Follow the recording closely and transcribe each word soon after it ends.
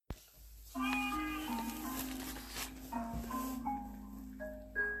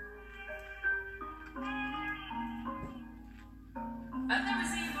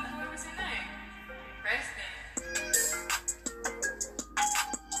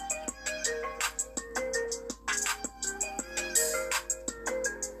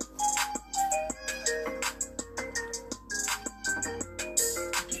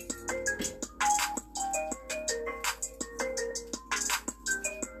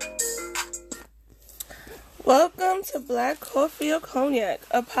Welcome to Black Coffee or Cognac,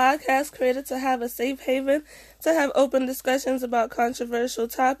 a podcast created to have a safe haven to have open discussions about controversial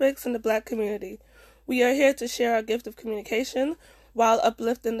topics in the Black community. We are here to share our gift of communication while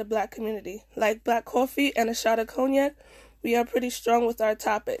uplifting the Black community. Like Black coffee and a shot of cognac, we are pretty strong with our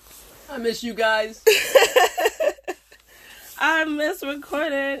topics. I miss you guys. I miss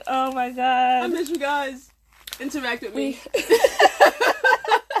recording. Oh my god. I miss you guys. Interact with me.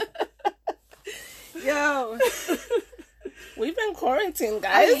 Yo. We've been quarantined,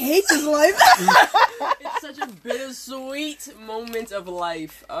 guys. I hate this life. It's such a bittersweet moment of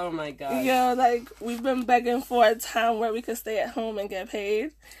life. Oh my god. Yo, like, we've been begging for a time where we could stay at home and get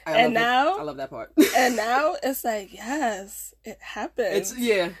paid. I love that part. And now it's like, yes, it happened.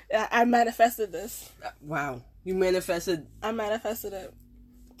 I manifested this. Wow. You manifested. I manifested it.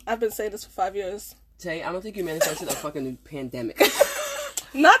 I've been saying this for 5 years. Tay, I don't think you manifested a fucking pandemic.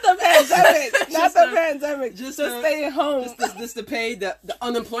 Not the pandemic. Not the pandemic. Just staying home. Just to pay the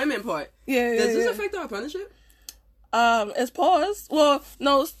unemployment part. Yeah. Does this affect our apprenticeship? It's paused. Well,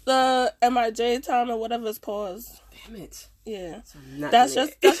 no, it's the MIJ time or whatever is paused. Damn it. Yeah. So that's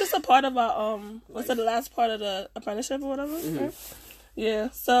just a part of our what's the last part of the apprenticeship or whatever? Mm-hmm. Right? Yeah.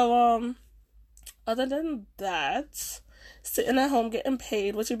 So other than that, sitting at home getting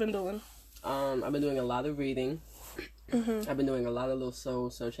paid. What you been doing? I've been doing a lot of reading. Mm-hmm. I've been doing a lot of little soul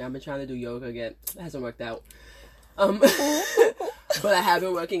searching. I've been trying to do yoga again. It hasn't worked out. But I have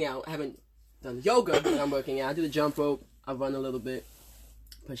been working out. I haven't done yoga, but I'm working out. I do the jump rope. I run a little bit.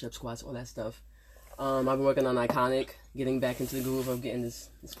 Push-up, squats, all that stuff. I've been working on Iconic, getting back into the groove of getting this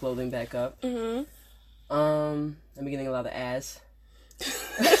clothing back up. Mm-hmm. I've been getting a lot of ass.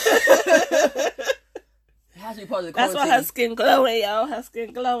 It has to be part of the quarantine. That's why her skin glowing, yo. Her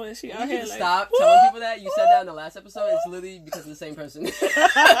skin glowing. She out here like... Stop telling people that. You said that in the last episode. It's literally because of the same person.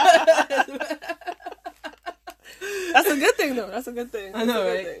 That's a good thing, though. That's a good thing. I know,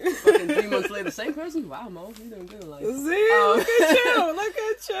 right? Fucking 3 months later, same person? Wow, Mo. You're doing good in life. See? Look at you. Look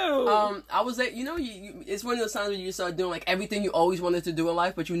at you. I was like, you it's one of those times when you start doing, like, everything you always wanted to do in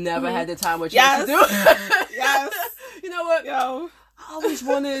life, but you never had the time or chance to do. Yes. You know what? Yo. I always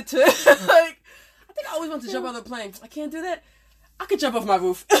wanted to, like... I think I always wanted to jump out of a plane. I can't do that. I could jump off my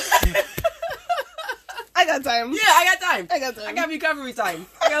roof. I got time. Yeah, I got time. I got recovery time.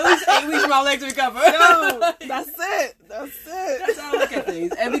 I got at least 8 weeks for my leg to recover. Yo, that's it. That's how I look at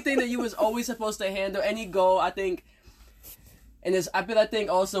things. Everything that you was always supposed to handle, any goal, I think. And I think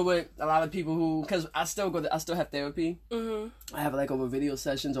also with a lot of people who, because I still have therapy. Mm-hmm. I have like over video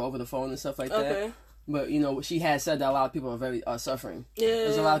sessions or over the phone and stuff like that. But, she has said that a lot of people are suffering. Yeah.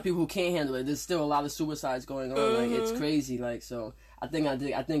 There's a lot of people who can't handle it. There's still a lot of suicides going on. Mm-hmm. Like, it's crazy. Like, so I think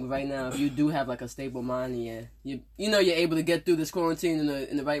right now, if you do have, like, a stable mind and you're able to get through this quarantine in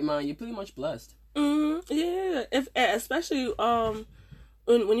the right mind, you're pretty much blessed. Mm-hmm. Yeah. Especially, when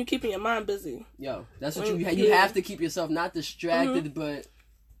you're keeping your mind busy. Yo, that's what you have to keep yourself not distracted, but...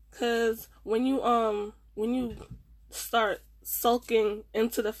 Because when you start sulking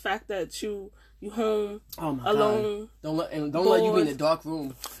into the fact that you home alone. God. Don't let you be in a dark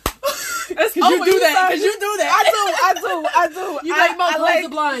room. Because you do that. I do. You like the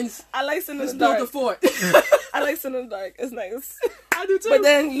blinds. I like sitting in the dark. Build the fort. I like sitting in the dark. It's nice. I do too. But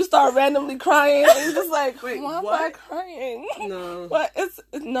then you start randomly crying, and you're just like, wait, why am I crying? No. What? It's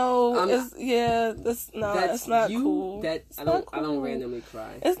not cool. I don't randomly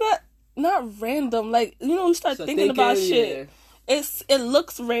cry. It's not random. Like, you start thinking about shit. Yeah. It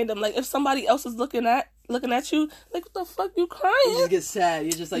looks random. Like, if somebody else is looking at you, like, what the fuck you crying? You just get sad.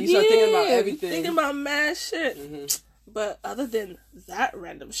 You're just like, you start thinking about everything. Thinking about mad shit. Mm-hmm. But other than that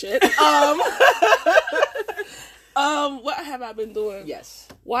random shit, what have I been doing? Yes.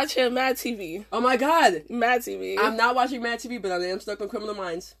 Watching Mad TV. Oh my god. Mad TV. I'm not watching Mad TV, but I am stuck on Criminal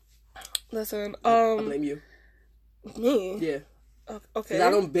Minds. Listen, I blame you. Me? Yeah. Okay. Because I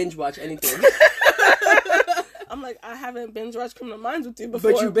don't binge watch anything. I'm like, I haven't binge watched Criminal Minds with you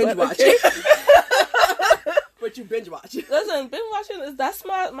before. But you binge watch. Okay. But you binge watch. Listen, binge watching that's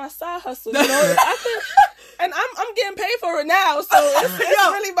my side hustle. And I'm getting paid for it now, so it's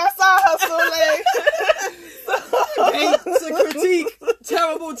really my side hustle. Like, to critique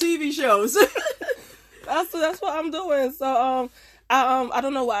terrible TV shows. That's what I'm doing. So I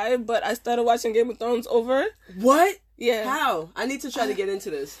don't know why, but I started watching Game of Thrones over. What? Yeah. How? I need to try to get into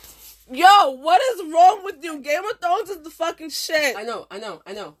this. Yo, what is wrong with you? Game of Thrones is the fucking shit. I know.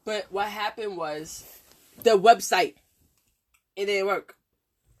 But what happened was the website, it didn't work.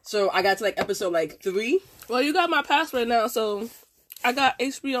 So I got to episode 3. Well, you got my password now, so I got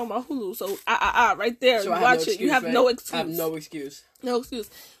HBO on my Hulu, so right there, So you watch it. You have no excuse. I have no excuse. No excuse.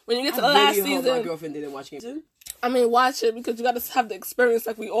 When you get to the last Hope season, my girlfriend didn't watch it. I mean, watch it because you got to have the experience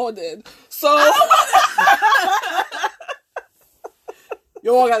like we all did. So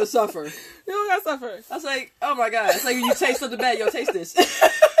you all gotta suffer. You all gotta suffer. I was like, oh my god, it's like when you taste something bad, yo, taste this.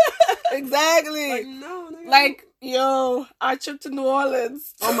 Exactly. Like, no. Like, yo, I tripped to New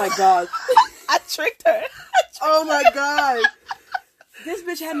Orleans. Oh my god. I tricked her. Oh my god. This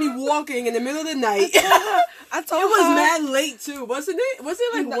bitch had me walking in the middle of the night. I told her. It was mad late too, wasn't it? Was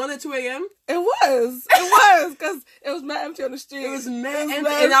it like 1 or 2 a.m.? It was, because it was mad empty on the street. It was mad empty,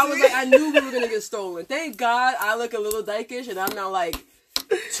 and I was like, I knew we were gonna get stolen. Thank God I look a little dykish, and I'm not like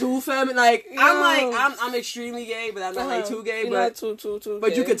too feminine. Like, yo. I'm extremely gay, but I'm not like too gay. You're but not too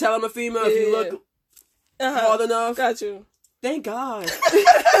but gay. you could tell I'm a female if you look hard enough. Got you. Thank God.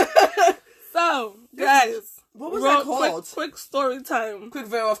 So, guys. What was that called? Quick story time. Quick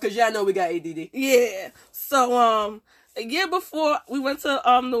veer off, because y'all know we got ADD. Yeah. So, a year before we went to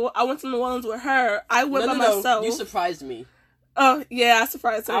I went to New Orleans with her. I went by myself. You surprised me. Oh yeah, I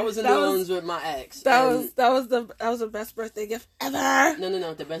surprised her. I was in New Orleans with my ex. That was the best birthday gift ever.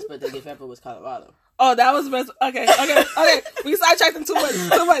 No. The best birthday gift ever was Colorado. Oh, that was the best. Okay. We sidetracked too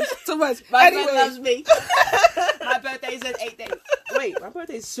much. My anyway. friend loves me. My birthday's in 8 days. Wait, my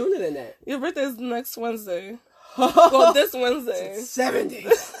birthday's sooner than that. Your birthday's next Wednesday. Well, this Wednesday. It's 7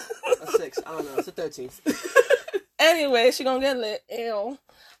 days. Or 6. I don't know. It's the 13th. Anyway, she gonna get lit. Ew.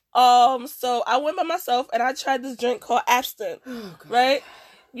 So I went by myself and I tried this drink called Absinthe. Oh, right?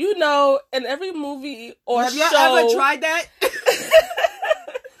 You know, in every movie or have show. Have you ever tried that?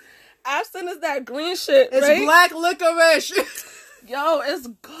 Absinthe is that green shit, it's right? black licorice. Yo, it's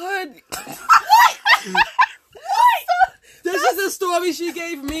good. What? This is the story she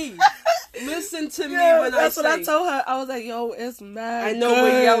gave me. Listen to me when I say. That's what I told her. I was like, yo, it's mad I know good.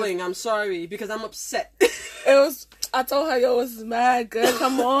 we're yelling. I'm sorry because I'm upset. I told her, yo, it's mad good.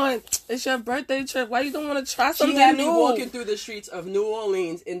 Come on. It's your birthday trip. Why you don't want to try something new? She had me walking through the streets of New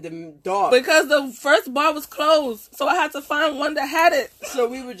Orleans in the dark. Because the first bar was closed. So I had to find one that had it. So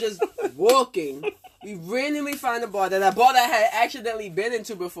we were just walking. We randomly found a bar that I had accidentally been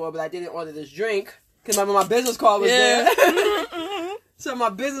into before, but I didn't order this drink. Because my business card was there. So my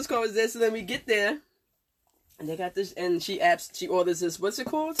business card was there. So then we get there. And they got this. And she orders this. What's it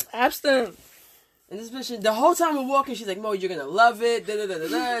called? Absinthe. And this bitch, the whole time we're walking, she's like, Mo, you're gonna love it.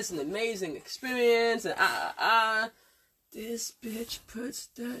 It's an amazing experience. And This bitch puts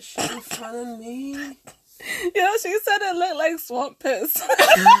that shit in front of me. Yo, she said it looked like swamp piss. I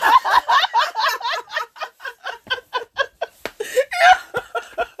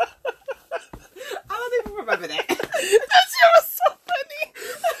don't even remember that. That shit was so funny.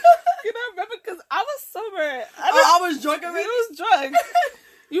 You don't remember? Because I was sober. I was drunk already? You was drunk.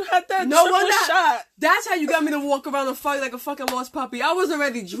 You had that triple shot. That's how you got me to walk around and fight like a fucking lost puppy. I was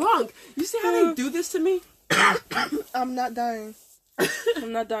already drunk. You see how they do this to me? I'm not dying.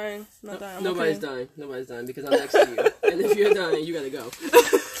 I'm not dying. Nobody's dying. Nobody's dying because I'm next to you. And if you're dying, you gotta go.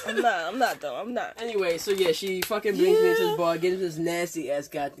 I'm not though. I'm not. Anyway, so yeah, she fucking brings me to this bar, gets this nasty ass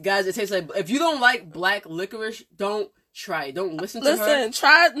guy. Guys, it tastes like, if you don't like black licorice, don't try it. Don't listen to her. Listen,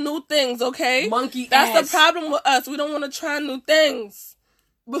 try new things, okay? Monkey That's ass. the problem with us. We don't want to try new things.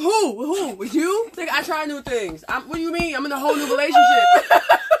 But who? With you? Think I try new things. What do you mean? I'm in a whole new relationship.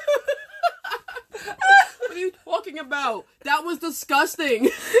 What are you talking about? That was disgusting.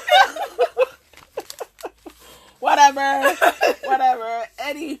 Whatever.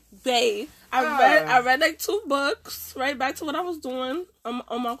 Anyway, I read like 2 books, right? Back to what I was doing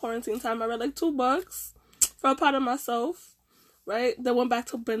on my quarantine time. I read like 2 books for a part of myself, right? Then went back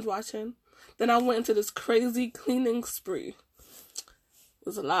to binge watching. Then I went into this crazy cleaning spree. It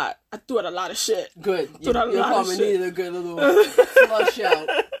was a lot. I threw out a lot of shit. Good. Your apartment needed a good little flush out.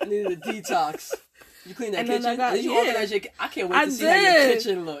 Needed a detox. You clean that kitchen? Did you organize your... I can't wait to see how your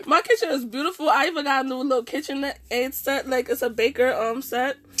kitchen looks. My kitchen is beautiful. I even got a new little kitchen aid set. Like, it's a baker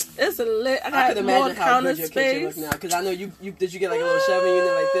set. It's lit. I could imagine how good your kitchen looks now. Because I know you did you get like a little shelving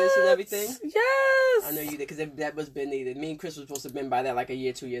unit like this and everything? Yes. I know you did, because that was been needed. Me and Chris was supposed to have been by that like a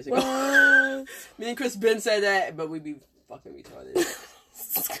year, 2 years ago. Me and Chris Ben said that, but we be fucking retarded.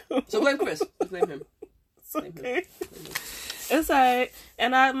 So blame Chris. Just blame him. It's okay. It's alright.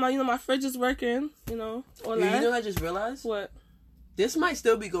 And my fridge is working, all that. You know what I just realized? What? This might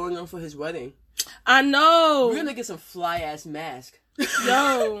still be going on for his wedding. I know. We're gonna get some fly ass mask.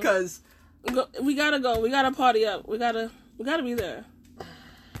 Yo. Cause we gotta go. We gotta party up. We gotta be there.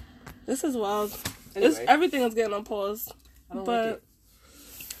 This is wild. Anyway. Everything is getting on pause. I don't but like it.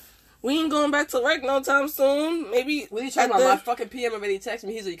 We ain't going back to work no time soon. Maybe. What are you talking about? My fucking PM already texted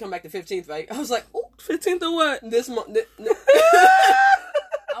me. He said, you come back the 15th, right? I was like, ooh. 15th of what? This month.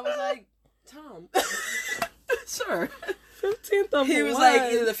 I was like, Tom. Sir. 15th of He was what?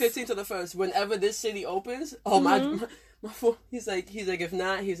 like, either the 15th or the 1st. Whenever this city opens, my he's like, if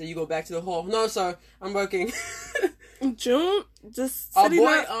not, he said, you go back to the hall. No, sir, I'm working. June? Just Our city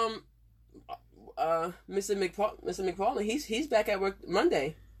boy, not... Mr. McFarland, he's back at work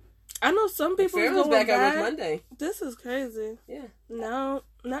Monday. I know some people Farrell's going back at work Monday. This is crazy. Yeah. No,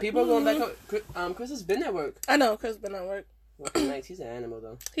 not people are going back. Chris has been at work. I know Chris been at work. Working nights. He's an animal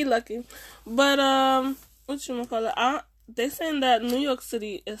though. He lucky, but what you gonna call it? They saying that New York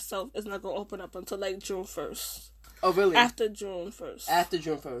City itself is not gonna open up until like June 1st. Oh really? After June 1st. After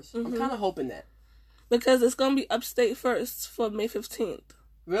June 1st. I'm kind of hoping that. Because it's gonna be upstate first for May 15th.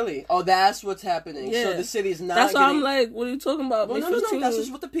 Really? Oh, that's what's happening. Yeah. So the city's not. That's why I'm like, what are you talking about? Well, no. That's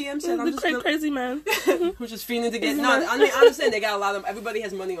just what the PM said. I'm just crazy man. Who's just feeling to get. No, I mean, I understand they got a lot of. Everybody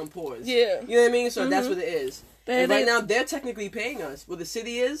has money on pause. Yeah. You know what I mean? So that's what it is. Right now, they're technically paying us. Well, the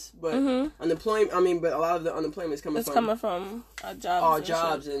city is, but unemployment. I mean, but a lot of the unemployment is coming from our jobs. Our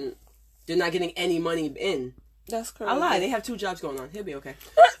jobs, and they're not getting any money in. That's crazy. I lied. They have 2 jobs going on. He'll be okay.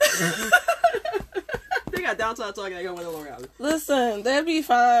 They got downtown talking. I got one Long Island. Listen, they'll be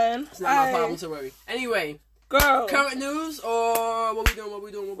fine. It's not my problem to worry. Anyway, girl, current news or what we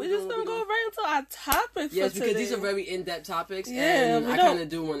doing? We just gonna go right into our topics. Yes, for because today. these are very in-depth topics. Yeah, and I kind of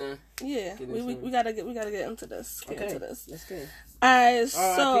do wanna. Yeah, we gotta get into this. Get into this. Let's go. Alright,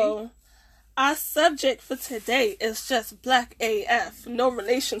 so our subject for today is just Black AF. No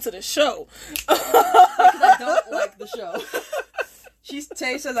relation to the show. Because I don't like the show.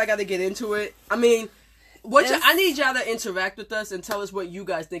 Tay says I gotta get into it. I mean, I need y'all to interact with us and tell us what you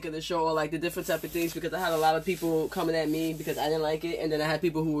guys think of the show or like the different type of things, because I had a lot of people coming at me because I didn't like it, and then I had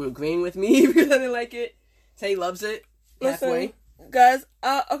people who were agreeing with me because I didn't like it. Tay loves it. Halfway. Listen, guys,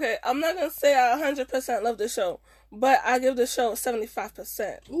 okay, I'm not gonna say I 100% love the show, but I give the show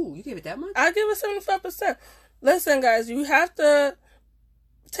 75%. Ooh, you gave it that much? I give it 75%. Listen, guys, you have to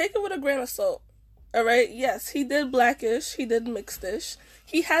take it with a grain of salt. All right? Yes, he did Blackish. He did Mixedish.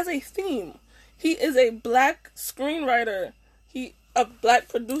 He has a theme. He is a black screenwriter. A black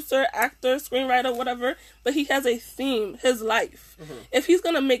producer, actor, screenwriter, whatever. But he has a theme, his life. Mm-hmm. If he's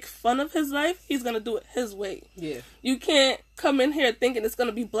going to make fun of his life, he's going to do it his way. Yeah. You can't come in here thinking it's going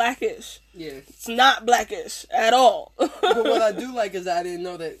to be Blackish. Yeah. It's not Blackish at all. But what I do like is I didn't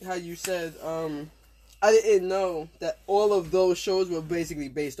know that, how you said, I didn't know that all of those shows were basically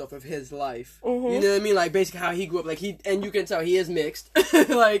based off of his life. Mm-hmm. You know what I mean? Like, basically how he grew up. Like, and you can tell he is mixed.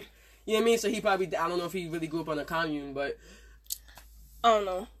 Like, you know what I mean? So he probably, I don't know if he really grew up on a commune, but... I don't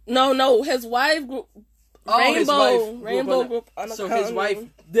know. No, his wife grew... Rainbow grew up on a commune. So his wife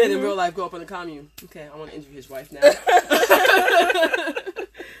did in real life grow up on a commune. Okay, I want to interview his wife now.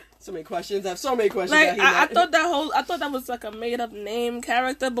 So many questions. I have so many questions. Like, I thought that was like a made up name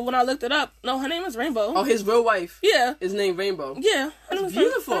character, but when I looked it up, no, her name is Rainbow. Oh, his real wife. Yeah, is named Rainbow. Yeah, that's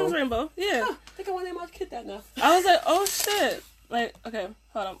beautiful. Her name's Rainbow. Yeah, I think I want to name my kid that now. I was like, oh shit. Like, okay,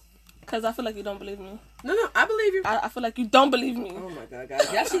 hold on, because I feel like you don't believe me. No, I believe you. I feel like you don't believe me. Oh my god, guys!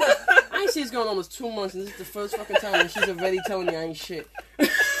 I ain't seen this going almost 2 months, and this is the first fucking time, and she's already telling me I ain't shit.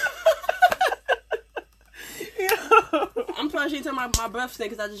 I'm probably she tell my breath stink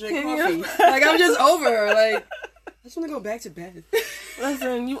because I just drink coffee. Like, I'm just over her. Like, I just want to go back to bed.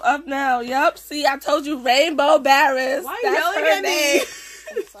 Listen, you up now. Yup. See, I told you Rainbow Barris. Why are you yelling at me?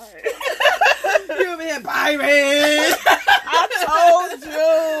 I'm sorry. You over here, Byron. I told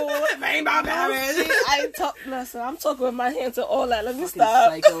you. Rainbow Barris. Listen, I'm talking with my hands and all that. Let me stop.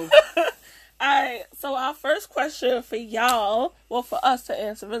 Psycho. Alright, so our first question for y'all, well, for us to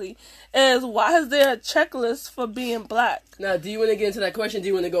answer really, is why is there a checklist for being black? Now, do you want to get into that question? Do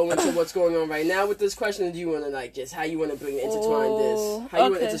you want to go into what's going on right now with this question? Or do you want to, like, just how you want to intertwine this? How you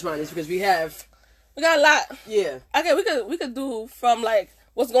want to intertwine this? Because we got a lot. Yeah. Okay, we could do from, like,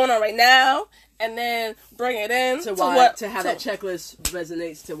 what's going on right now, and then bring it in to how that checklist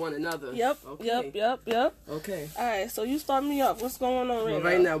resonates to one another. Yep, okay. Yep. Okay. All right, so you start me off. What's going on right now?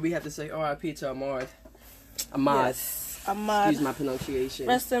 Right now, we have to say R.I.P. to Ahmaud. Yes. Ahmaud. Excuse my pronunciation.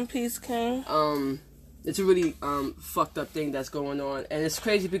 Rest in peace, King. It's a really fucked up thing that's going on, and it's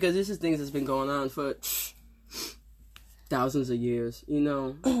crazy because this is things that's been going on for thousands of years, you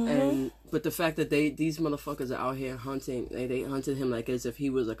know. Mm-hmm. But the fact that these motherfuckers are out here hunting, they hunted him like as if he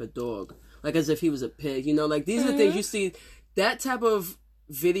was like a dog, like as if he was a pig, you know. Like, these are the things you see. That type of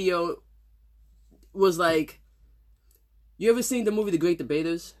video was like, You ever seen the movie The Great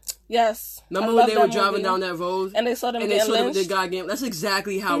Debaters? Yes. Remember when they were driving down that road? And they saw them and getting they saw lynched? them got game. That's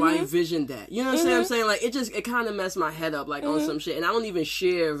exactly how I envisioned that. You know what I'm saying? Like, it kind of messed my head up, like, on some shit. And I don't even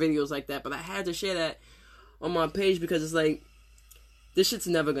share videos like that, but I had to share that on my page because it's like, this shit's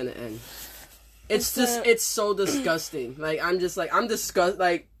never gonna end. It's so disgusting. Like, I'm disgusted.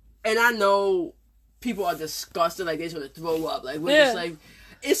 Like, and I know people are disgusted. Like, they just want to throw up. Like, we're just like,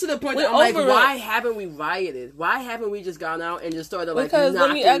 it's to the point that I'm like, why haven't we rioted? Why haven't we just gone out and just started like Because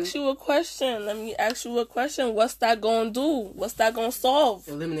knocking? let me ask you a question. What's that gonna do? What's that gonna solve?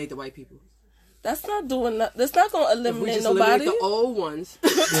 Eliminate the white people. That's not doing that. That's not gonna eliminate we just nobody. Eliminate the old ones.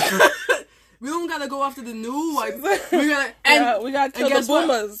 We don't gotta go after the new white people. We gotta kill the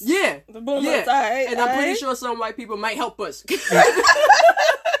boomers. What? Yeah. The boomers. Yeah. Alright, and I'm pretty sure some white people might help us.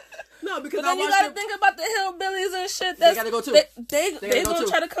 No, because but then you gotta think about the hillbillies and shit. They gotta go too. They gonna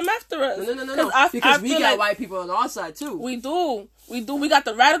try to come after us. No. Because we got white people on our side too. We do. We got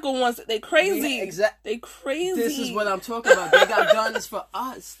the radical ones. They crazy. Exactly. They crazy. This is what I'm talking about. They got guns for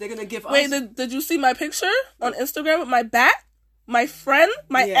us. They're gonna give us. Wait, did you see my picture on Instagram with my bat? My friend,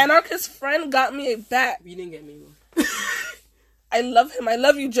 anarchist friend, got me a bat. You didn't get me one. I love him. I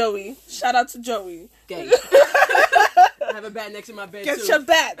love you, Joey. Shout out to Joey. Okay. I have a bat next to my bed, Get your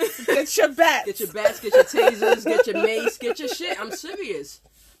bats. Get your bats. Get your bats, get your tasers, get your mace, get your shit. I'm serious.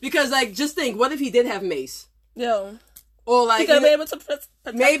 Because, like, just think, what if he did have mace? Yo. Or, like... He could be able to protect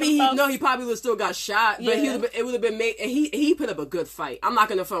maybe himself. he probably would have still got shot, but it would have been made... He put up a good fight. I'm not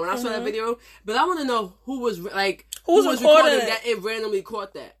going to front when I saw that video, but I want to know who was recording that it randomly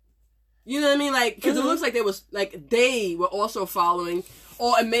caught that. You know what I mean? Like, because it looks like they were also following,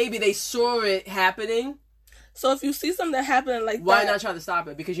 or maybe they saw it happening. So if you see something happening like why not try to stop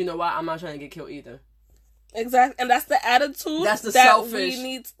it? Because you know why? I'm not trying to get killed either. Exactly. And that's the attitude. That's the selfish.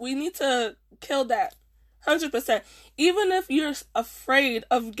 We need to kill that. 100%. Even if you're afraid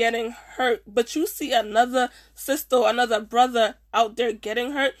of getting hurt, but you see another sister, another brother out there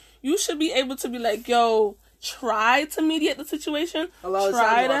getting hurt, you should be able to be like, yo, try to mediate the situation. A lot of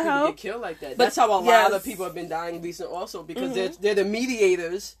times people get killed like that. But that's how a lot of people have been dying recently also, because they're the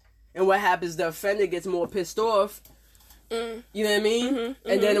mediators, and what happens, the offender gets more pissed off. You know what I mean?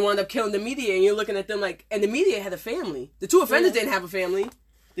 And then they wind up killing the mediator, and you're looking at them like, and the mediator had a family. The two offenders didn't have a family.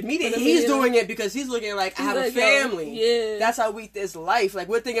 The mediator, he's doing it because he's looking like, I have a family. Yeah. That's how we this life. Like,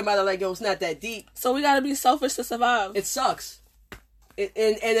 we're thinking about it like, yo, it's not that deep. So we gotta be selfish to survive. It sucks. And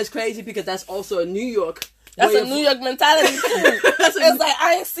it's crazy because that's also a New York. That's a New York mentality too. It's like,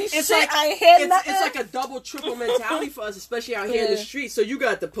 I ain't see shit, like, I ain't hear nothing. It's like a double, triple mentality for us, especially out here in the streets. So you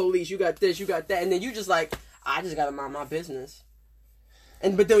got the police, you got this, you got that, and then you just like, I just gotta mind my business.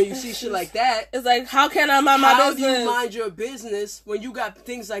 But then when you see shit like that, it's like, how can I mind my business? How do you mind your business when you got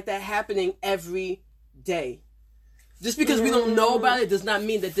things like that happening every day? Just because we don't know about it does not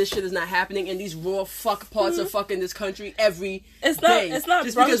mean that this shit is not happening in these raw fuck parts of fucking this country every day. It's not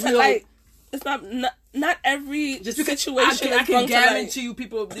just because we don't. It's not every just because situation. I can guarantee you,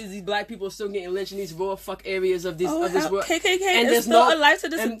 people, these black people are still getting lynched in these raw fuck areas of this world. KKK and is still alive to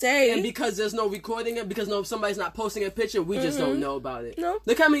this day. And because there's no recording it, because somebody's not posting a picture, we just don't know about it. No.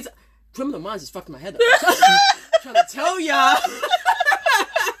 Look how many Criminal Minds is fucking my head up. I'm trying to tell y'all.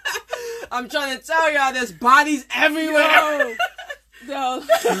 I'm trying to tell y'all, there's bodies everywhere. Yo,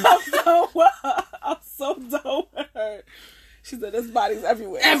 I'm so done with her. She said, there's bodies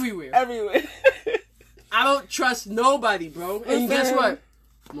everywhere. Everywhere. I don't trust nobody, bro. And guess what?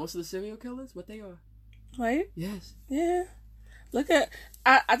 Most of the serial killers, what they are. Right? Yes. Yeah. Look at...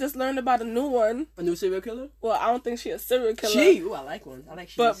 I just learned about a new one. A new serial killer? Well, I don't think she's a serial killer. Ooh, I like one. I like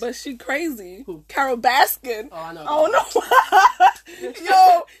she. But she crazy. Who? Carol Baskin. Oh, I know. Oh, no.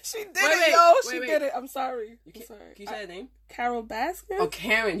 Yo, she did it, She did it. I'm sorry. Can you say her name? Carol Baskin? Oh,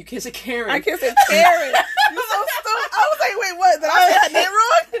 Karen. You can't say Karen. I can't say Karen. You're so stupid. I was like, wait, what? Did I say her name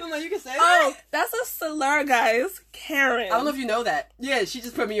wrong? No, you can say that. Oh, that's a slur, guys. Karen. I don't know if you know that. Yeah, she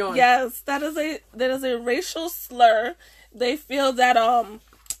just put me on. Yes, that is a racial slur. They feel that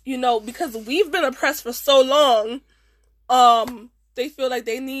because we've been oppressed for so long, they feel like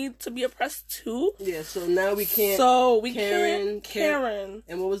they need to be oppressed too. Yeah, so now we can't. So we can't. Karen.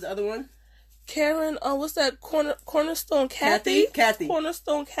 And what was the other one? Karen. What's that? Cornerstone Kathy.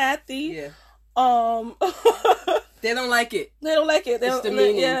 Cornerstone Kathy. Yeah. They don't like it. They don't like it. It's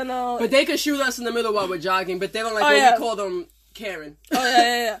demeaning. Yeah, no. But they could shoot us in the middle while we're jogging. But they don't like when we call them Karen.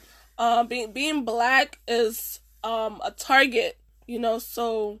 Oh yeah. Being black is a target.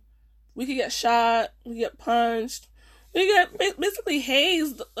 So we could get shot, we get punched, we get basically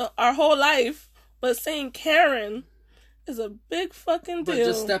hazed our whole life. But saying Karen is a big fucking deal. But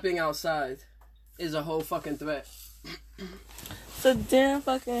just stepping outside is a whole fucking threat. It's a damn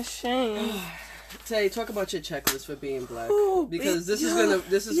fucking shame. Tay, talk about your checklist for being black. Ooh, because this is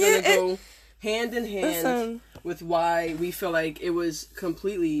gonna go hand in hand with why we feel like it was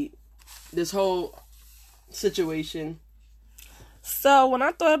completely this whole situation. So when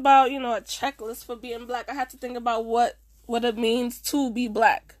I thought about, a checklist for being black, I had to think about what it means to be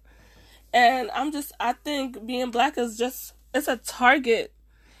black. And I think being black is it's a target.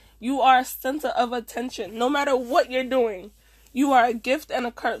 You are a center of attention. No matter what you're doing, you are a gift and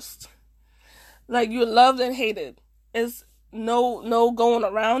a curse. Like, you're loved and hated. It's no going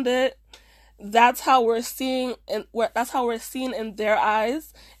around it. That's how we're seeing, and that's how we're seen in their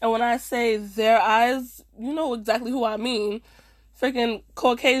eyes. And when I say their eyes, you know exactly who I mean. Freaking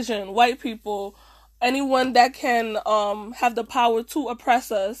Caucasian, white people, anyone that can have the power to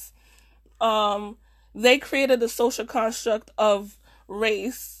oppress us. They created a social construct of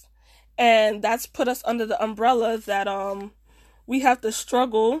race, and that's put us under the umbrella that we have to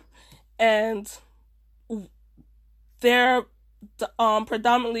struggle, and they're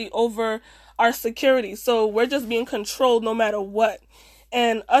predominantly over our security. So we're just being controlled no matter what.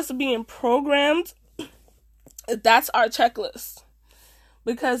 And us being programmed, that's our checklist.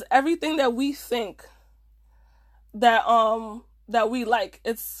 Because everything that we think that we like,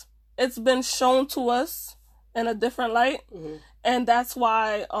 it's been shown to us in a different light. Mm-hmm. And that's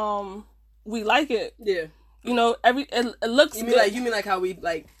why we like it. Yeah. It looks good. You mean like how we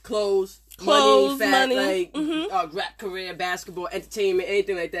like clothes, money, like mm-hmm. Rap career, basketball, entertainment,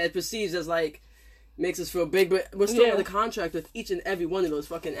 anything like that. It perceives as like makes us feel big, but we're still in the contract with each and every one of those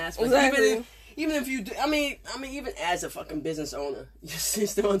fucking aspects. Exactly. Even if you do, I mean, even as a fucking business owner, you're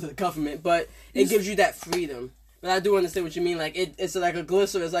still under the government, but it gives you that freedom. But I do understand what you mean. Like it's like a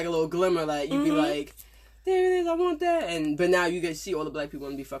glister, it's like a little glimmer. Like you'd be like, there it is, I want that. But now you can see all the black people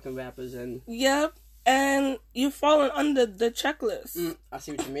want to be fucking rappers and. Yep. And you're falling under the checklist. I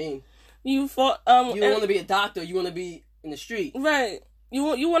see what you mean. You fall. You don't want to be a doctor. You want to be in the street. Right. You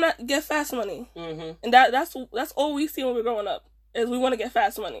want to get fast money. Mm-hmm. And that's all we see when we're growing up is we want to get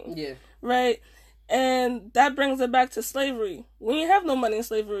fast money. Yeah. Right. And that brings it back to slavery. We didn't have no money in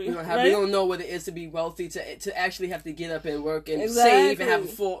slavery. We don't know what it is to be wealthy, to actually have to get up and work and save and have a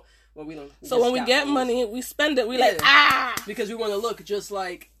full. Well, we don't. So when we get money, we spend it. We because we want to look just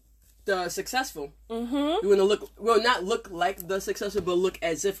like the successful. Mm-hmm. We will not look like the successful, but look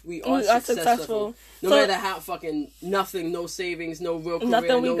as if we are successful. No matter how fucking nothing, no savings, no real career,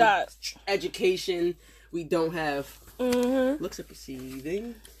 nothing we got. Education, we don't have. Mm-hmm. Looks are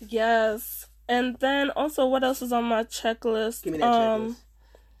perceiving. Yes. And then also, what else is on my checklist? Give me that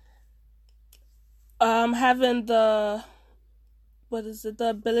checklist. Having the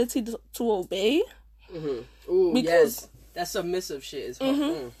ability to obey. Mm-hmm. Ooh, yes. That submissive shit is hard.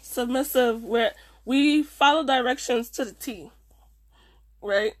 Mm-hmm. Submissive, where we follow directions to the T,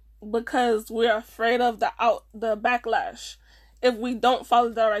 right? Because we're afraid of the backlash. If we don't follow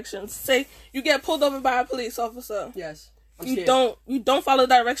directions, say you get pulled over by a police officer. Yes, you don't follow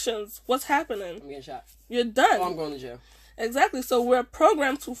directions. What's happening? I'm getting shot. You're done. Oh, I'm going to jail. Exactly. So we're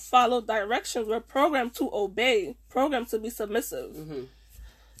programmed to follow directions. We're programmed to obey. Programmed to be submissive. Mm-hmm.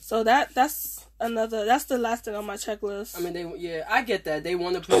 So that's the last thing on my checklist. I mean, I get that. They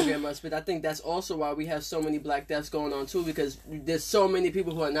want to program us, but I think that's also why we have so many black deaths going on, too, because there's so many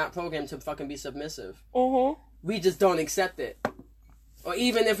people who are not programmed to fucking be submissive. Mm-hmm. We just don't accept it. Or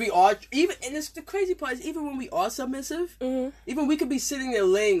even if we are, and the crazy part is, even when we are submissive, even we could be sitting there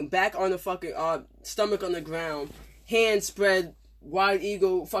laying back on the fucking, stomach on the ground, hands spread, wide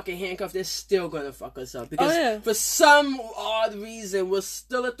eagle, fucking handcuffed, they're still gonna fuck us up. Because for some odd reason, we're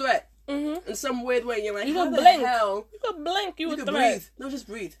still a threat. Mm-hmm. In some weird way, you're like, you how can the blink. hell? You can blink, you a threat. Breathe. No, just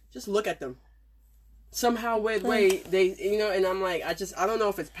breathe. Just look at them. Somehow, weird way, they, and I'm like, I don't know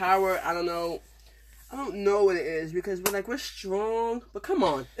if it's power, I don't know what it is, because we're strong, but come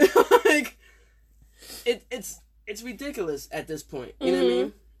on. Like, it's ridiculous at this point. You know what I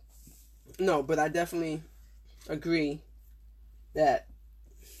mean? No, but I definitely agree that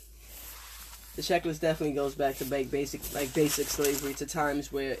the checklist definitely goes back to basic slavery, to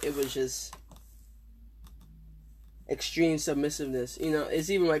times where it was just extreme submissiveness. It's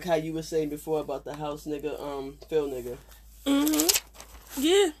even like how you were saying before about the house nigga, Phil nigga.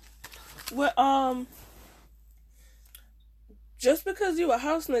 Yeah. Well, just because you a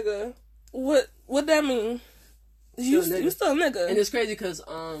house nigga, what that mean? You still a nigga. And it's crazy because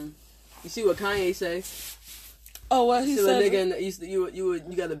you see what Kanye say. Oh, what he still said? A nigga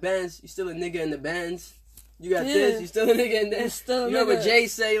you got a Benz. You still a nigga in the Benz. You got this. You still a nigga in this. Still you heard what Jay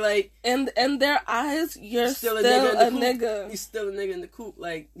say, like, in their eyes, you're still a nigga. You still a nigga in the coop.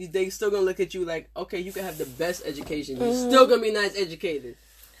 Like, they still gonna look at you like, okay, you can have the best education. You're still gonna be nice educated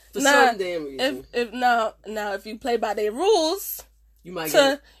for some damn reason. If you play by their rules, you might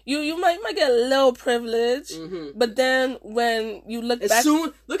get you might get a little privilege. But then when you look back,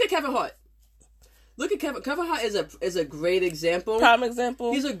 look at Kevin Hart. Look at Kevin Hart is a great example. Prime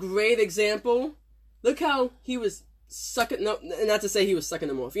example. He's a great example. Look how he was sucking. No, not to say he was sucking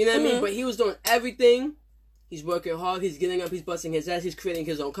them off. You know what I mean? But he was doing everything. He's working hard. He's getting up. He's busting his ass. He's creating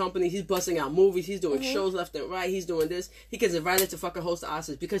his own company. He's busting out movies. He's doing shows left and right. He's doing this. He gets invited to fucking host the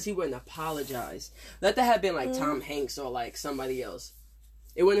Oscars because he wouldn't apologize. Let that have been like Tom Hanks or like somebody else.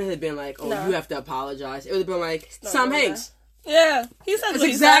 It wouldn't have been like, you have to apologize. It would have been like Tom Hanks. Yeah, he said that's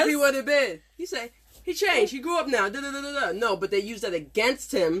exactly what it been. He said he changed. He grew up now. No, but they used that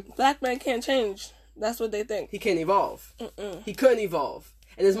against him. Black man can't change. That's what they think. He can't evolve. He couldn't evolve.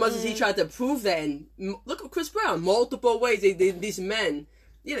 And as much as he tried to prove that, and look at Chris Brown, multiple ways, these men,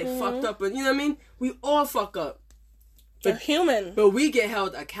 they fucked up. But you know what I mean? We all fuck up. They're human. But we get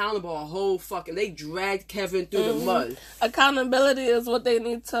held accountable a whole fucking... They dragged Kevin through the mud. Accountability is what they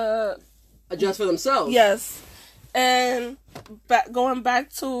need to... adjust for themselves. Yes. And going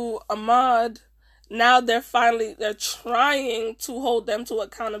back to Ahmaud... Now they're trying to hold them to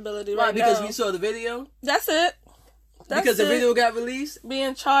accountability right now. Because we saw the video? That's it. Because the video got released?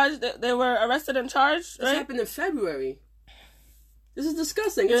 Being charged. They were arrested and charged, right? This happened in February. This is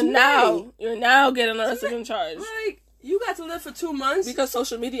disgusting. You're now getting arrested and charged. Like, you got to live for 2 months? Because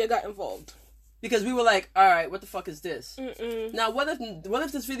social media got involved. Because we were like, alright, what the fuck is this? Now, what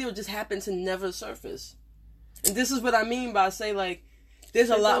if this video just happened to never surface? And this is what I mean by say, like, there's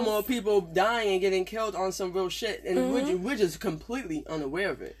a lot more people dying and getting killed on some real shit, and we're just completely unaware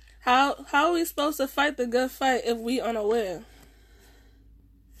of it. How are we supposed to fight the good fight if we unaware?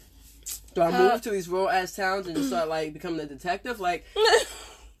 Do I move to these rural ass towns and just start like becoming a detective, like?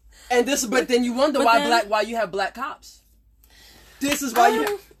 But then you wonder why you have black cops. This is why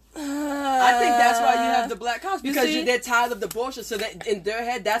you. I think that's why you have the black cops, because they're tired of the bullshit. So that in their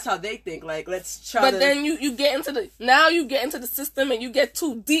head, that's how they think. Like, let's try. But then you get into the system, and you get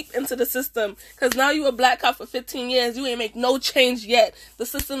too deep into the system, because now you a black cop for 15 years. You ain't make no change yet. The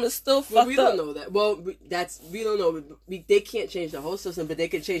system is still fucked up. We don't know that. Well, we don't know. They can't change the whole system, but they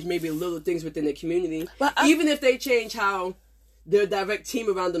can change maybe little things within the community. Even if they change how their direct team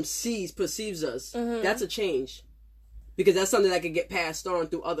around them perceives us, that's a change. Because that's something that could get passed on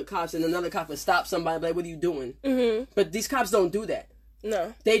through other cops, and another cop would stop somebody, like, what are you doing? But these cops don't do that.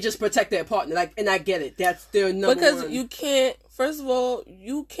 No. They just protect their partner. Like, and I get it. That's their number because one. You can't, first of all,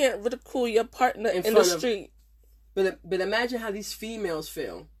 you can't ridicule your partner in the street. But imagine how these females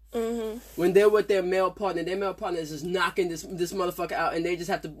feel. When they're with their male partner is just knocking this motherfucker out, and they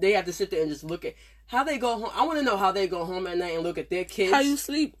have to sit there and just look at how they go home. I want to know how they go home at night and look at their kids. How you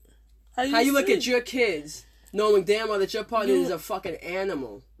sleep. How you look at your kids, knowing damn well that your partner is a fucking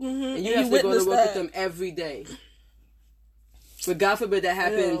animal. And you have to go to work with them every day. But God forbid that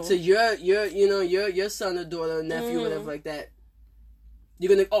happened to your son or daughter or nephew or whatever like that.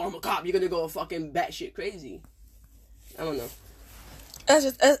 You're gonna, I'm a cop, you're gonna go fucking batshit crazy. I don't know. It's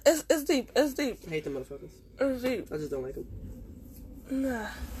just, it's deep. It's deep. I hate the motherfuckers. It's deep. I just don't like them. Nah.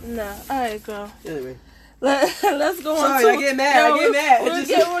 Alright, girl. Anyway. Let's go on. Sorry, I get mad. We're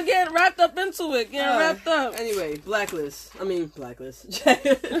getting wrapped up into it. Wrapped up. Anyway, blacklist. Checklist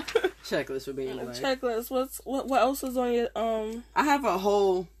for being black. Checklist. What else is on your I have a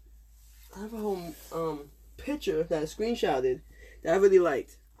whole picture that I screenshotted that I really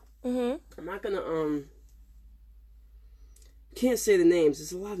liked. I'm not gonna can't say the names.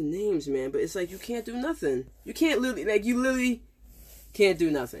 There's a lot of names, man, but it's like you can't do nothing. You literally can't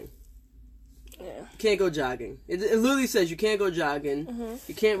do nothing. Yeah. You can't go jogging. It literally says you can't go jogging.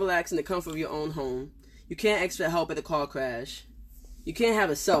 You can't relax in the comfort of your own home. You can't expect help at a car crash. You can't have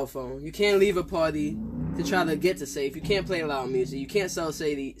a cell phone. You can't leave a party to try to get to safe. You can't play loud music. You can't sell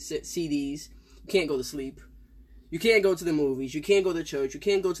CDs. You can't go to sleep. You can't go to the movies. You can't go to church. You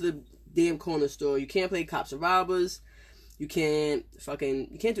can't go to the damn corner store. You can't play cops and robbers. You can't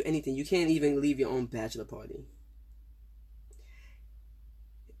do anything. You can't even leave your own bachelor party.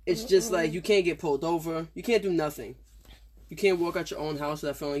 It's just like, you can't get pulled over. You can't do nothing. You can't walk out your own house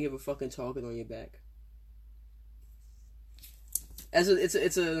without feeling you have a fucking target on your back. It's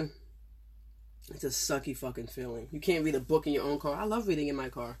a sucky fucking feeling. You can't read a book in your own car. I love reading in my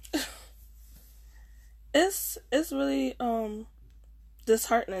car. It's really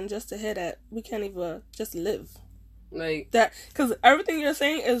disheartening just to hear that we can't even just live. Like that, because everything you're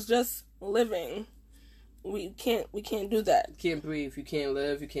saying is just living. we can't do that. You can't breathe. You can't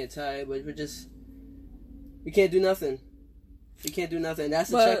live. You can't tie. But we can't do nothing. We can't do nothing. That's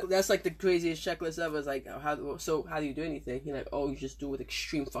that's like the craziest checklist ever. It's like, how do you do anything? You're like, oh, you just do it with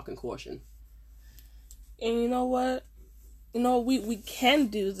extreme fucking caution. And you know what? You know what we can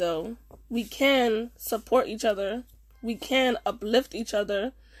do, though? We can support each other. We can uplift each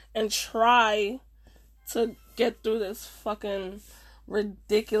other and try to get through this fucking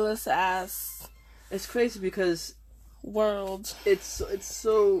ridiculous ass. It's crazy because world. It's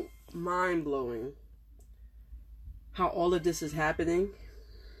so mind blowing how all of this is happening,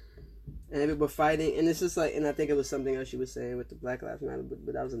 and we're fighting, and it's just like, and I think it was something else she was saying with the Black Lives Matter,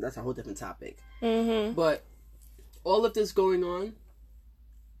 but that's a whole different topic. Mm-hmm. But all of this going on,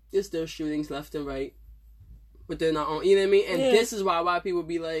 there's still shootings left and right, but they're not on. You know what I mean? And this is why people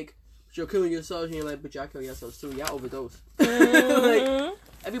be like, "You're killing yourselves," and you're like, "But y'all kill yourselves too. Y'all overdose." Mm-hmm. Like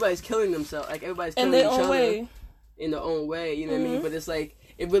everybody's killing themselves. Like everybody's killing each other way. In their own way. You know what I mean? But it's like,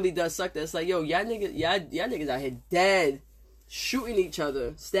 it really does suck that it's like, yo, y'all niggas out here dead, shooting each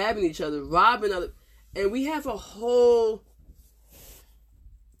other, stabbing each other, robbing other, and we have a whole.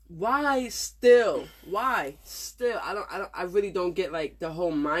 Why still? I really don't get like the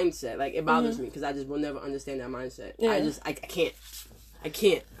whole mindset. Like it bothers me because I just will never understand that mindset. Yeah. I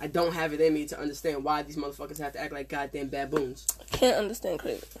can't. I don't have it in me to understand why these motherfuckers have to act like goddamn baboons. I can't understand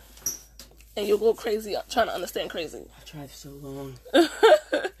crazy. And you'll go crazy trying to understand crazy. I tried for so long.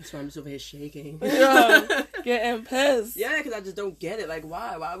 That's why I'm just over here shaking. Yo, getting pissed. Yeah, because I just don't get it. Like,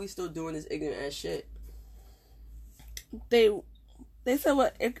 why? Why are we still doing this ignorant ass shit? They said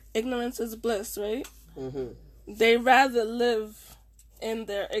what? Ignorance is bliss, right? Mm-hmm. They rather live in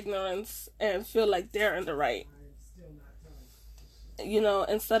their ignorance and feel like they're in the right. You know,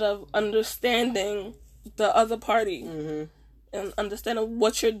 instead of understanding the other party. Mm-hmm. And understanding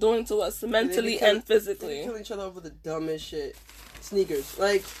what you're doing to us mentally and physically. They kill each other over the dumbest shit. Sneakers.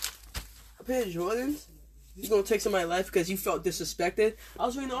 Like, a pair of Jordans? You gonna take somebody's life because you felt disrespected? I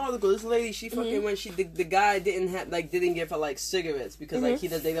was reading an article. This lady, she fucking when the guy didn't give her like cigarettes because like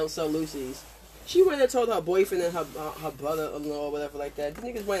they don't sell loosies. She went and told her boyfriend and her brother-in-law or whatever like that. The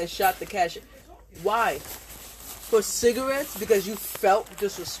niggas went and shot the cash. Why? For cigarettes? Because you felt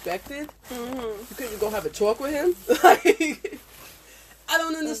disrespected? Mm-hmm. You couldn't go have a talk with him? Like, I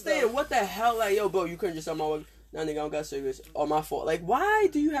don't understand. What the hell? Like, yo, bro, you couldn't just tell my wife, nah, nigga, I don't got cigarettes. Or my fault. Like, why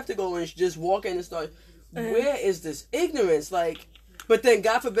do you have to go and just walk in and start... Where is this ignorance? Like, but then,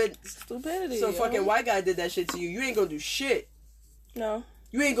 God forbid... Stupidity. Some fucking white guy did that shit to you. You ain't gonna do shit. No.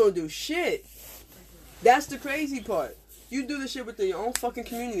 You ain't gonna do shit. That's the crazy part. You do this shit within your own fucking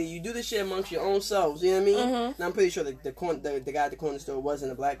community. You do this shit amongst your own selves. You know what I mean? Mm-hmm. And I'm pretty sure the guy at the corner store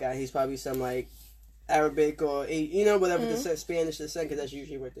wasn't a black guy. He's probably some like Arabic or whatever the Spanish descent, because that's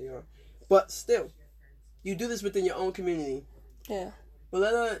usually what they are. But still, you do this within your own community. Yeah.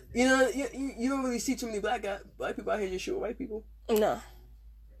 But you don't really see too many black people out here just shooting white people. No.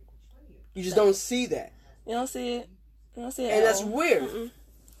 You just don't see that. You don't see it. You don't see it. And that's weird. Mm-mm.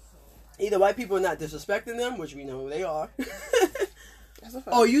 Either white people are not disrespecting them, which we know who they are. That's a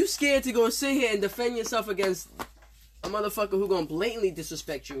fact. Or you scared to go sit here and defend yourself against a motherfucker who gonna blatantly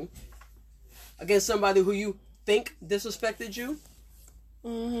disrespect you. Against somebody who you think disrespected you.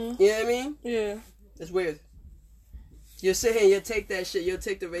 Mm-hmm. You know what I mean? Yeah. It's weird. You'll sit here and you'll take that shit. You'll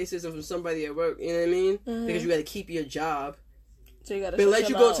take the racism from somebody at work. You know what I mean? Mm-hmm. Because you gotta keep your job. So you gotta but let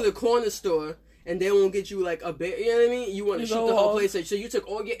you go to the corner store and they won't get you like a bear. You know what I mean? You want to shoot the whole place. So you took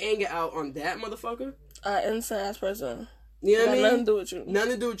all your anger out on that motherfucker? Innocent ass person. You know what I mean? Nothing to do with you.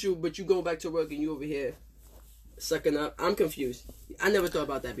 Nothing to do with you, but you go back to work and you over here sucking up. I'm confused. I never thought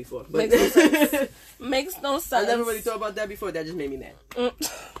about that before. But Makes no sense. Makes no sense. I never really thought about that before. That just made me mad. I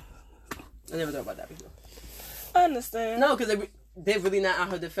never thought about that before. I understand. No, because they're really not out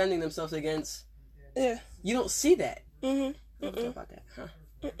here defending themselves against... Yeah. You don't see that. Mm-hmm. I never thought about that. Huh?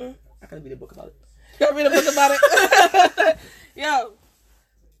 Mm-mm. I gotta read a book about it. You gotta read a book about it. Yo.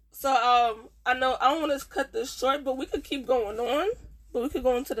 So, I know I don't want to cut this short, but we could keep going on. But we could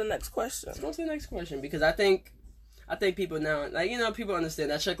go into the next question. Let's go to the next question, because I think people now, like, people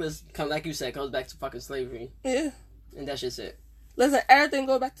understand that checklist, like you said, comes back to fucking slavery. Yeah. And that's just it. Listen, everything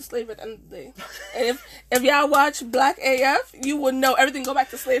go back to slavery at the end of the day. And if y'all watch Black AF, you would know everything go back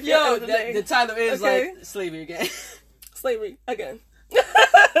to slavery at the end of the day. The title is like slavery again. Slavery again. Yeah,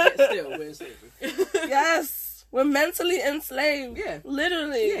 still, we're in slavery. Yes. We're mentally enslaved. Yeah.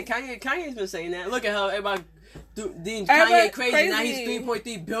 Literally. Yeah, Kanye's been saying that. Look at how everybody deems Kanye crazy. Now he's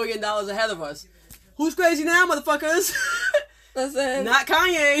 $3.3 billion ahead of us. Who's crazy now, motherfuckers? Listen. Not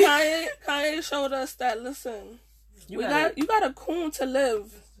Kanye. Kanye showed us that, listen, you got a coon to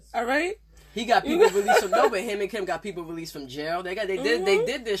live. All right? He got people released from but him and Kim got people released from jail. They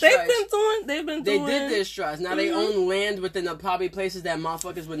did their strikes. They did their strikes. Now they own land within the probably places that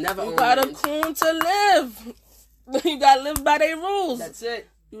motherfuckers would never own. You got land. a coon to live. You gotta live by their rules. That's it.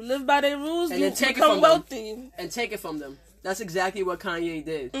 You live by their rules, and you then take become it from wealthy. Them. And take it from them. That's exactly what Kanye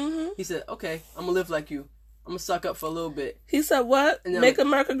did. He said, okay, I'm gonna live like you. I'm gonna suck up for a little bit. He said, what? Make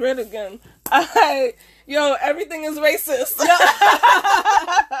America great again. Yo, everything is racist.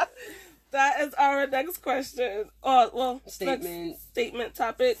 That is our next question. Statement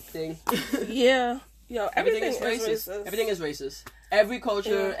topic. Thing. Yeah. Yo, everything is racist. Everything is racist. Every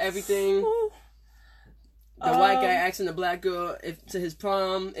culture, everything. The white guy asking the black girl to his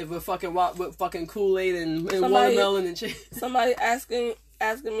prom if we're fucking with fucking Kool-Aid and watermelon and shit. Somebody asking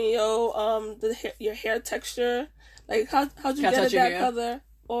me, yo, your hair texture, like how'd you get it that color?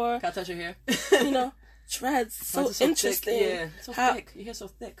 Or can I touch your hair? Dreads, so interesting. Thick? Yeah, so thick. Your hair's so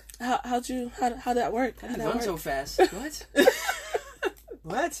thick. How'd that work? How'd you run so fast? What?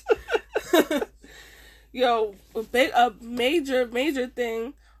 What? Yo, a major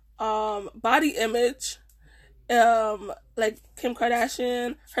thing, body image. Like Kim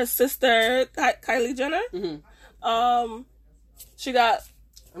Kardashian, her sister Kylie Jenner. She got.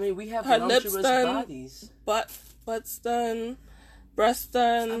 I mean, we have her lips done, bodies. Butts done, breasts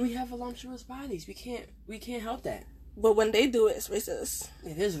done. We have voluptuous bodies. We can't help that. But when they do it, it's racist.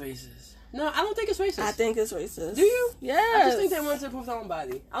 It is racist. No, I don't think it's racist. I think it's racist. Do you? Yeah. I just think they want to improve their own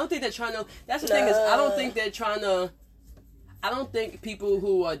body. I don't think they're trying to. That's the thing is, I don't think they're trying to. I don't think people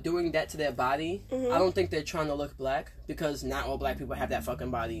who are doing that to their body, I don't think they're trying to look black, because not all black people have that fucking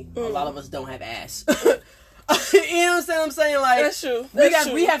body. A lot of us don't have ass. You know what I'm saying? Like, that's true.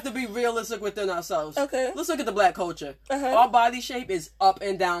 We have to be realistic within ourselves. Okay. Let's look at the black culture. Our body shape is up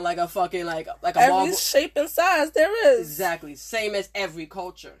and down like a fucking like a every marble. shape and size there is. Exactly. Same as every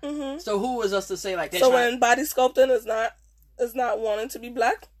culture. So who is us to say like that? So when body sculpting is not wanting to be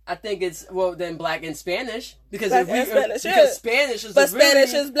black? I think it's then black and Spanish because Spanish is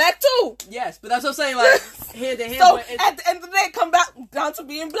Spanish is black too. Yes, but that's what I'm saying. Like hand in hand. So at the end of the day, come back down to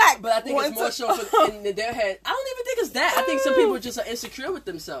being black. But I think it's more so in their head. I don't even think it's that. I think some people just are insecure with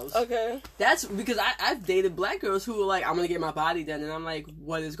themselves. Okay, that's because I've dated black girls who were like, I'm gonna get my body done, and I'm like,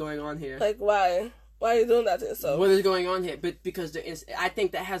 what is going on here? Like why? Why are you doing that to yourself? What is going on here? But because I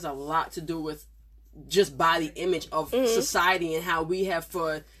think that has a lot to do with just body image of society and how we have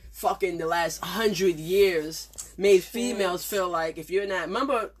for fucking the last 100 years made females feel like if you're not.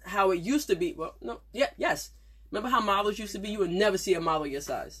 Remember how it used to be? Well, no, yes. Remember how models used to be? You would never see a model your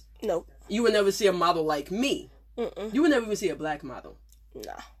size. Nope. You would never see a model like me. You would never even see a black model.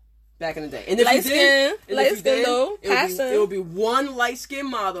 Nah. Back in the day. And if light skin though, it would be one light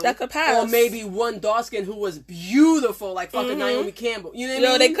skin model that could pass, or maybe one dark skin who was beautiful, like fucking Naomi Campbell. You know what I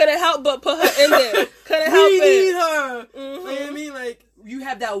mean? They couldn't help but put her in there. We need her. You know what I mean? Like, you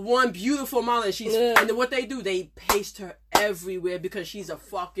have that one beautiful model, and and then what they do, they paste her everywhere because she's a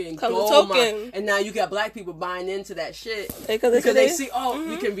fucking gold model. And now you got black people buying into that shit because they see,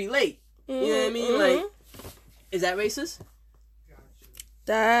 we can relate. You know what I mean? Like, is that racist?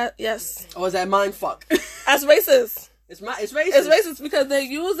 That, yes. Or is that mind fuck? That's racist. It's racist. It's racist because they're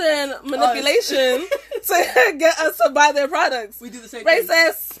using manipulation to get us to buy their products. We do the same thing.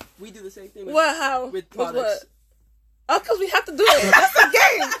 Racist. We do the same thing. How? With products. Oh, because we have to do it. That's the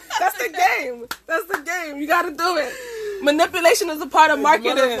game. That's the game. You got to do it. Manipulation is a part of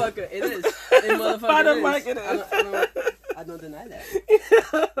marketing. It is. It's a part of marketing. I don't deny that.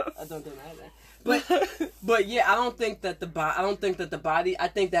 I don't deny that. But yeah, I don't think that the body. I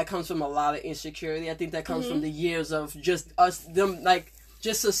think that comes from a lot of insecurity. I think that comes from the years of just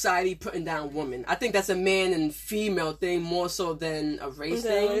just society putting down women. I think that's a man and female thing more so than a race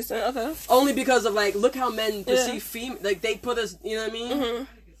thing. Okay. Only because of look how men perceive female. Like they put us. You know what I mean?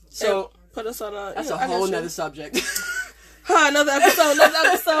 So put us on a. That's a whole nother subject. Another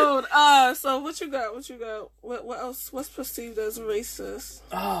episode. So what you got? What else? What's perceived as racist?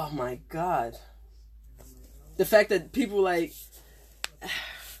 Oh my god. The fact that people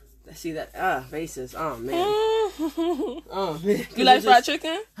see that racist. Oh man. Oh man. You like fried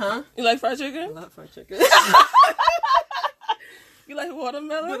chicken? Huh? You like fried chicken? I love fried chicken. You like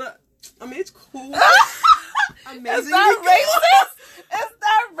watermelon? But, I mean, it's cool. Is that racist? Is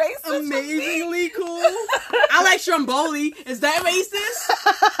that racist? Amazingly cool. I like Stromboli. Is that racist?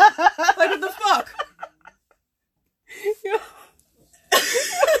 Like, what the fuck?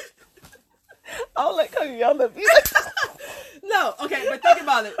 I don't like how you yell at me. No, okay, but think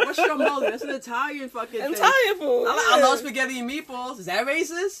about it. What's Stromboli? That's an Italian fucking thing. Italian food. I love spaghetti and meatballs. Is that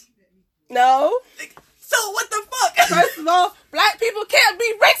racist? No. So what the fuck? First of all, black people can't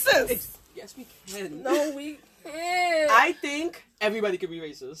be racist. Yes, everybody could be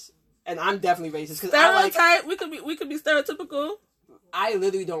racist, and I'm definitely racist because stereotype. We could be stereotypical. I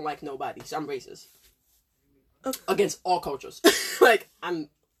literally don't like nobody, so I'm racist Okay. against all cultures. Like I'm.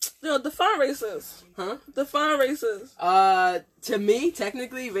 Yo, define racist. Huh? Define racist. To me,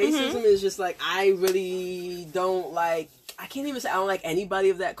 technically, racism is just like I really don't like. I can't even say I don't like anybody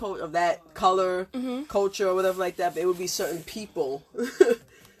of that color, culture, or whatever like that. But it would be certain people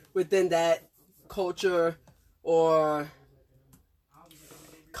within that culture or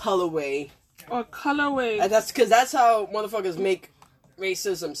colorway. And that's because that's how motherfuckers make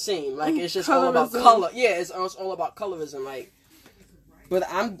racism seem. Like it's just all about Colorism. color. Yeah, it's all about colorism. Like, but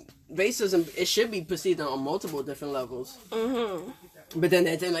racism. It should be perceived on multiple different levels. But then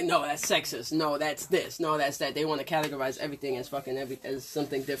they're like, no, that's sexist. No, that's this. No, that's that. They want to categorize everything as as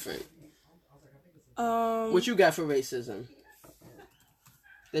something different. What you got for racism?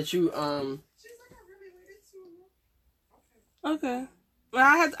 That you Okay.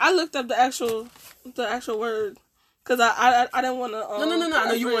 I looked up the actual word because I didn't want to. No. I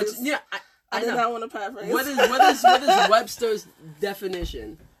know you want. Yeah, I did not want to paraphrase. What is Webster's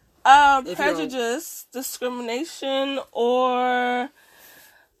definition? Prejudice, discrimination, or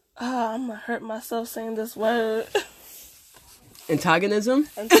I'm gonna hurt myself saying this word. Antagonism?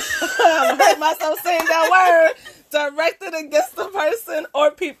 I'm gonna hurt myself saying that word. Directed against the person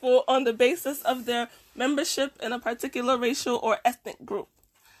or people on the basis of their membership in a particular racial or ethnic group.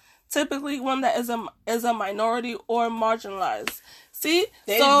 Typically one that is a minority or marginalized. See?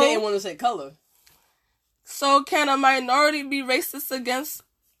 They didn't want to say color. So can a minority be racist against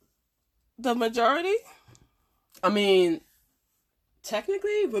the majority? I mean,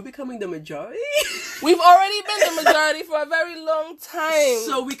 technically, we're becoming the majority. We've already been the majority for a very long time.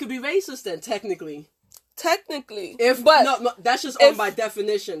 So we could be racist then, technically. Technically. No, that's just on by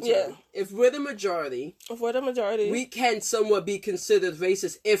definition. Yeah. If we're the majority, we can somewhat be considered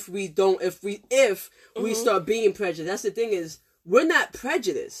racist if we start being prejudiced. That's the thing is, we're not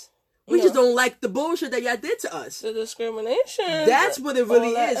prejudiced. We just don't like the bullshit that y'all did to us. The discrimination. That's what it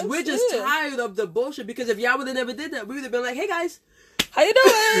really is. We're just tired of the bullshit because if y'all would have never did that, we would have been like, hey guys, how you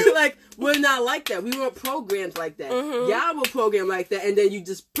doing? Like, we're not like that. We weren't programmed like that. Y'all were programmed like that, and then you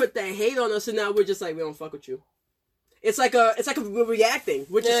just put that hate on us, and now we're just like, we don't fuck with you. It's like we're reacting.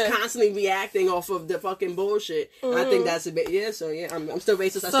 We're just constantly reacting off of the fucking bullshit. And I think that's a bit, I'm still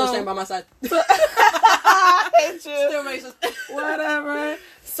racist. I still stand by my side. I hate you. Still racist. Whatever.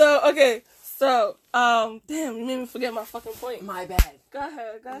 So, damn, you made me forget my fucking point. My bad. Go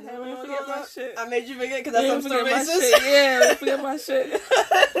ahead. Let me forget my shit. I made you forget because I'm still racist. Yeah, let me forget my shit.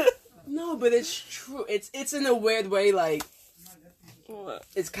 No, but it's true. It's in a weird way, like, What?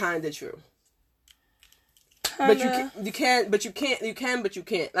 It's kind of true. Kinda. But you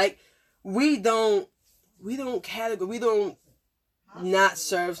can't. Like, we don't categorize. We don't not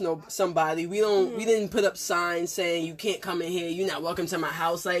serve somebody. We didn't put up signs saying you can't come in here. You're not welcome to my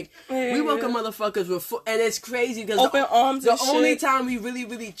house. Like, we welcome motherfuckers with and it's crazy because open arms. The only time we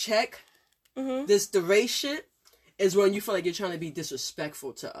really check the race shit is when you feel like you're trying to be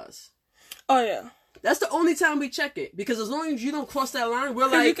disrespectful to us. Oh yeah. That's the only time we check it because as long as you don't cross that line, we're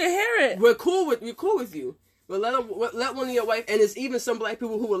like, you can hear it. We're cool with you. But let one of your wife, and there's even some black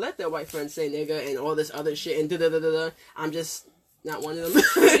people who will let their white friends say nigga and all this other shit and da-da-da-da-da. I'm just not one of them.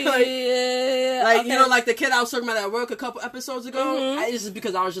 Like, you know, like the kid I was talking about at work a couple episodes ago, it's just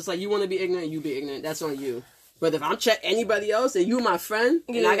because I was just like, you want to be ignorant, you be ignorant. That's on you. But if I'm check anybody else and you my friend,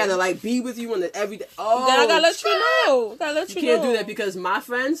 and I gotta like be with you on the everyday, then I gotta let you know. You can't do that because my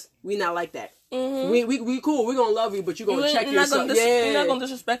friends, we not like that. We cool. We gonna love you, but you gonna check yourself. You're not gonna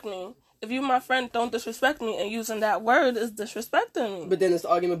disrespect me. If you my friend, don't disrespect me, and using that word is disrespecting me. But then it's the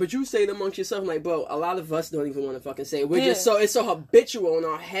argument, but you say it amongst yourself. I'm like, bro, a lot of us don't even want to fucking say it. We're just it's so habitual in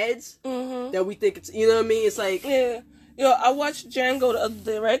our heads that we think it's, you know what I mean? It's like, Yo, I watched Django the other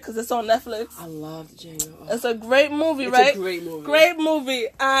day, right? Because it's on Netflix. I love Django. It's a great movie, right? It's a great movie. Great movie.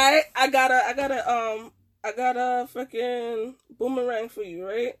 I got a freaking boomerang for you,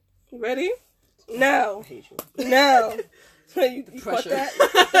 right? You ready? Now. I hate you. Now. You caught that?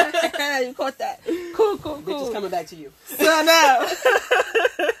 You caught that. Cool. Bitch is coming back to you.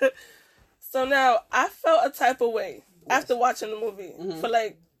 So now, I felt a type of way after watching the movie for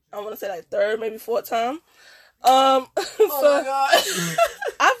like, I want to say like third, maybe fourth time. Oh my god.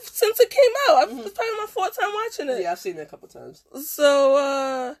 Since it came out, it's probably my fourth time watching it. Yeah, I've seen it a couple times.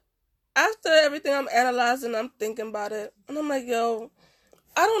 So, after everything I'm analyzing, I'm thinking about it, and I'm like, yo,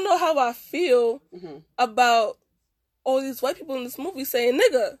 I don't know how I feel about all these white people in this movie saying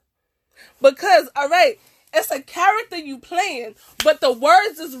nigga. Because, alright, it's a character you playing, but the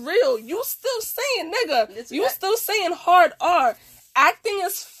words is real. You still saying nigga. You still saying hard R. acting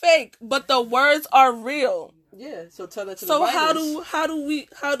is fake, but the words are real. Yeah, so tell that to the writers. So how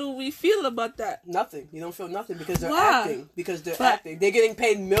do we feel about that? Nothing. You don't feel nothing because they're acting. Because they're acting. They're getting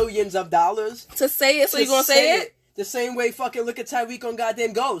paid millions of dollars to say it. So you gonna say it? The same way fucking look at Tyreek on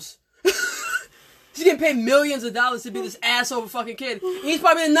goddamn Ghost. He's getting paid millions of dollars to be this asshole fucking kid. He's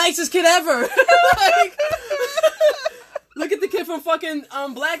probably the nicest kid ever. Like, look at the kid from fucking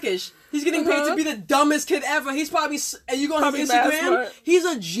Blackish. He's getting paid to be the dumbest kid ever. He's probably, and you go on his Instagram, he's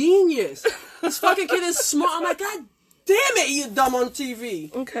a genius. This fucking kid is smart. I'm like, God damn it, you dumb on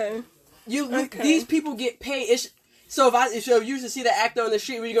TV. Okay. These people get paid. So if you used to see the actor on the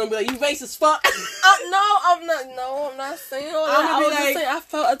street, were you gonna be like, you racist fuck? No, I'm not. No, I'm not saying all that. I was just saying I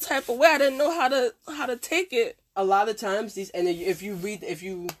felt a type of way. I didn't know how to take it. A lot of times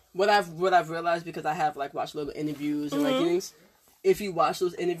what I've realized, because I have like watched little interviews and like things. If you watch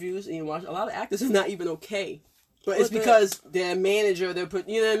those interviews and you watch, a lot of actors are not even okay. But it's because their manager, you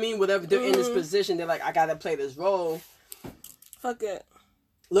know what I mean? Whatever, they're in this position, they're like, I gotta play this role. Fuck it.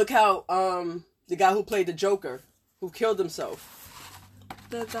 Look how, the guy who played the Joker, who killed himself.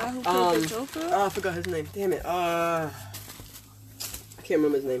 The guy who played the Joker? Oh, I forgot his name. Damn it. I can't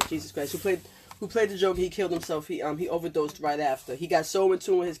remember his name. Jesus Christ. Who played the Joker, he killed himself. He overdosed right after. He got so in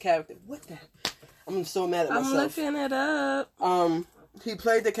tune with his character. What the? I'm so mad at myself. I'm looking it up. He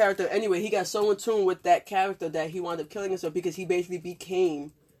played the character. Anyway, he got so in tune with that character that he wound up killing himself because he basically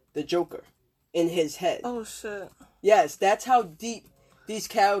became the Joker in his head. Oh, shit. Yes, that's how deep these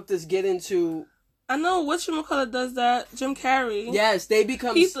characters get into. I know whatchamacallit does that. Jim Carrey. Yes, they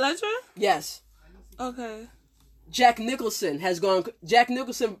become... Heath Ledger? Yes. Okay. Jack Nicholson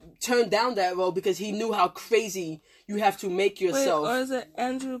turned down that role because he knew how crazy you have to make yourself. Wait, or is it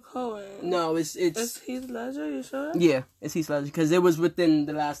Andrew Cohen? No, it's Heath Ledger, you sure? Yeah, it's Heath Ledger, because it was within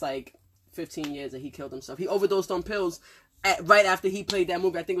the last, 15 years that he killed himself. He overdosed on pills right after he played that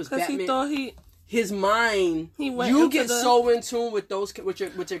movie. I think it was Batman. Because he thought his mind, you get so in tune with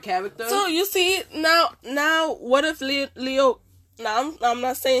your character. So you see, now what if Leo... Now, I'm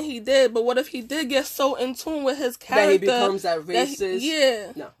not saying he did, but what if he did get so in tune with his character... That he becomes that racist?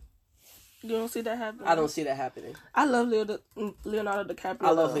 Yeah. No. You don't see that happening? I don't see that happening. I love Leonardo DiCaprio.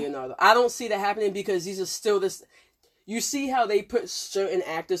 I love Leonardo. I don't see that happening because these are still this... You see how they put certain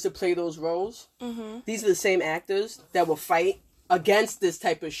actors to play those roles? Mm-hmm. These are the same actors that will fight against this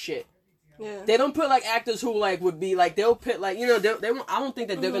type of shit. Yeah. They don't put, actors who, would be, they'll put, I don't think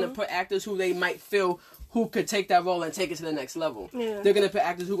that they're going to put actors who they might feel... who could take that role and take it to the next level. Yeah. They're going to put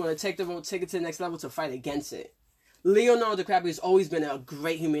actors who are going to take the role, take it to the next level to fight against it. Leonardo DiCaprio has always been a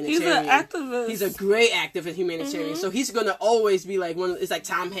great humanitarian. He's an activist. He's a great activist humanitarian. So he's going to always be it's like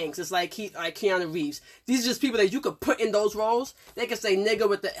Tom Hanks. It's like Keanu Reeves. These are just people that you could put in those roles. They could say nigga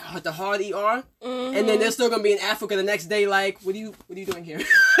with the hard ER. And then they're still going to be in Africa the next day what are you doing here?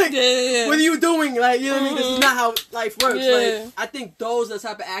 Yeah. What are you doing? You know what I mean? This is not how life works. Yeah. I think those are the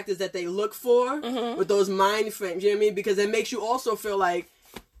type of actors that they look for with those mind frames. You know what I mean? Because it makes you also feel like,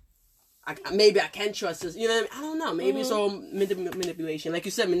 maybe I can trust this. You know what I mean? I don't know. Maybe it's all manipulation. Like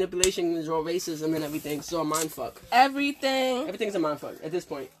you said, manipulation is all racism and everything. It's all mindfuck. Everything's a mindfuck at this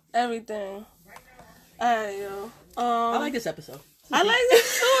point. Everything. Alright, yo. I like this episode. I like it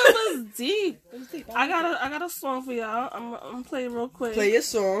too. It was deep. I got a song for y'all. I'm gonna play it real quick. Play your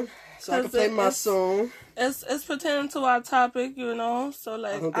song, so I can play my song. It's pertaining to our topic, you know. So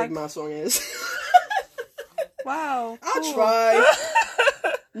I don't think my song is. Wow. Cool. I'll try.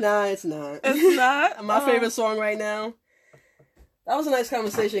 Nah, it's not. It's not? My favorite song right now. That was a nice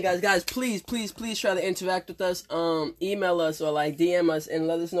conversation, guys. Guys, please try to interact with us. Email us or DM us and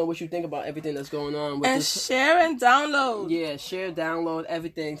let us know what you think about everything that's going on. With this. Share and download. Yeah, share, download,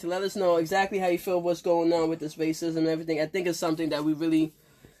 everything. To let us know exactly how you feel, what's going on with this racism and everything. I think it's something that we really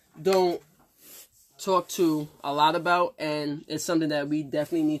don't talk to a lot about. And it's something that we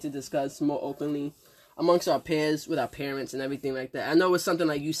definitely need to discuss more openly amongst our peers, with our parents and everything like that. I know it's something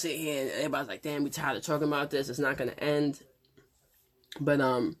like you sit here and everybody's like, damn, we tired of talking about this. It's not going to end. But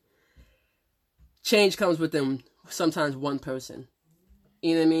change comes within sometimes one person.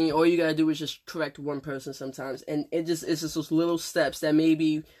 You know what I mean? All you got to do is just correct one person sometimes. And it's just those little steps that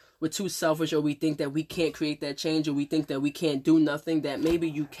maybe we're too selfish, or we think that we can't create that change, or we think that we can't do nothing, that maybe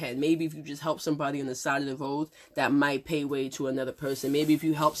you can. Maybe if you just help somebody on the side of the road, that might pay way to another person. Maybe if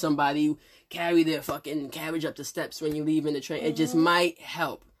you help somebody carry their fucking carriage up the steps when you leave in the train, it just might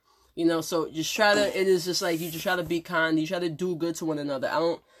help. You know, so just try to, it is just like, you just try to be kind, you try to do good to one another.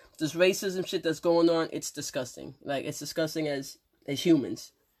 This racism shit that's going on, it's disgusting. Like, it's disgusting as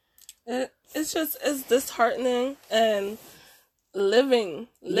humans. It's disheartening, and living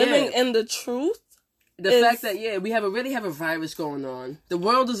in the truth fact that we already have a virus going on. The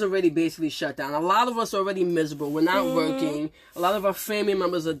world is already basically shut down. A lot of us are already miserable. We're not working. A lot of our family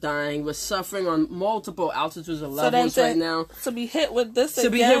members are dying. We're suffering on multiple altitudes of levels right now. To be hit with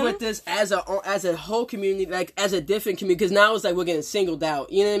this as a whole community, like as a different community, because now it's like we're getting singled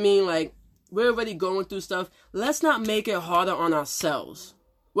out. You know what I mean? Like we're already going through stuff. Let's not make it harder on ourselves.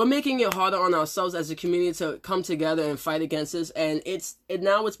 We're making it harder on ourselves as a community to come together and fight against this, and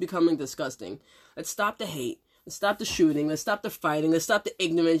now it's becoming disgusting. Let's stop the hate. Let's stop the shooting. Let's stop the fighting. Let's stop the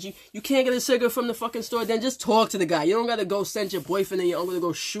ignorance. You can't get a cigarette from the fucking store, then just talk to the guy. You don't gotta go send your boyfriend and your uncle to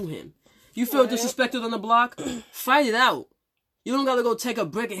go shoot him. You feel disrespected on the block? Fight it out. You don't gotta go take a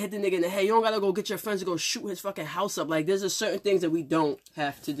brick and hit the nigga in the head. You don't gotta go get your friends to go shoot his fucking house up. Like, there's certain things that we don't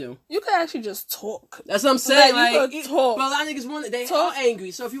have to do. You can actually just talk. That's what I'm saying. Like, you can talk. But a lot of niggas they are angry.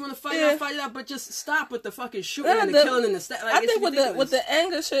 So if you want to fight it out, but just stop with the fucking shooting and the killing and the like, I think with the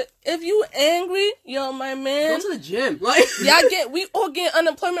anger shit, if you angry, yo, my man, go to the gym. Like, we all get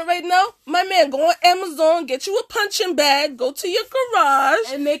unemployment right now. My man, go on Amazon, get you a punching bag, go to your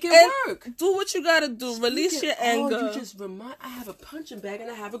garage and make it work. Do what you gotta do. Release your anger. You just I have a punching bag and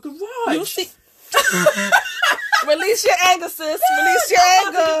I have a garage. You see. Release your anger, sis. Release your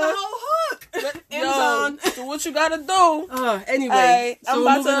anger. The whole hook. Amazon. Do what you gotta do. Anyway, so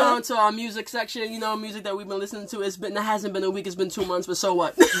we're moving on to our music section. You know, music that we've been listening to. It hasn't been a week. It's been 2 months. But so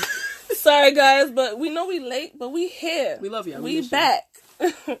what? Sorry, guys, but we know we late, but we here. We love you. We back.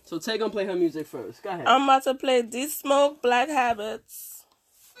 So Tay gonna play her music first. Go ahead. I'm about to play D Smoke, Black Habits.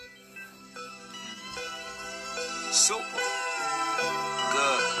 Super.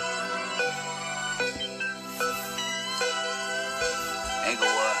 Good.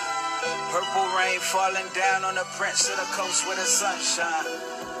 Inglewood. Purple rain falling down on the prince of the coast with the sunshine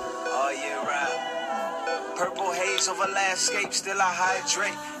all year round. Purple haze over landscape, still I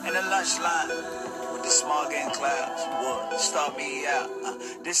hydrate in the lunch line. With the smog and clouds, would start me out.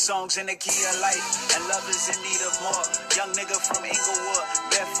 This song's in the key of life, and love is in need of more. Young nigga from Inglewood,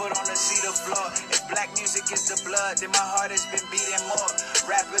 barefoot on the cedar floor. If black music is the blood, then my heart has been beating more.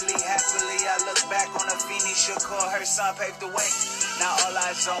 Rapidly, happily, I look back on Afeni Shakur. Her son paved the way, now all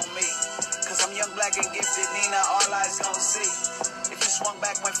eyes on me. Cause I'm young, black, and gifted, Nina, all eyes gon' see. If you swung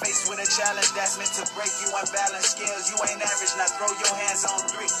back when faced with a challenge that's meant to break you unbalanced skills, you ain't average, now throw your hands on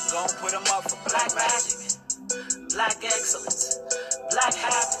 3. Gon' put them up for black magic, black excellence, black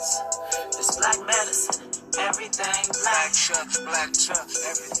habits, this black medicine, everything black chucks,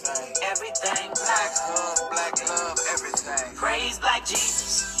 everything, everything black hood, black love, everything. Praise black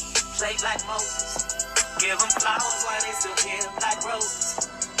Jesus, play black Moses, give them flowers while they still give black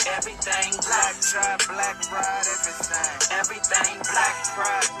roses. Everything black tribe, black pride, everything. Everything black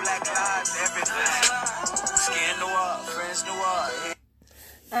pride, black lives, everything. Skin noir, friends noir.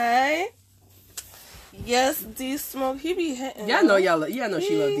 Alright. Yes, D Smoke, he be hitting. Yeah, I know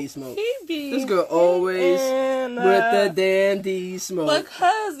she love D Smoke. He be. This girl always with the damn D Smoke.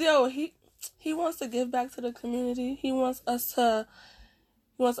 Because he wants to give back to the community. He wants us to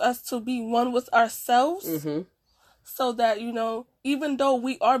be one with ourselves. Mm-hmm. So that, even though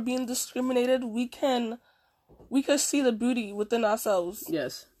we are being discriminated, we can see the beauty within ourselves.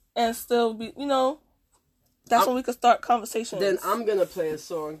 Yes. And still be, that's when we can start conversations. Then I'm going to play a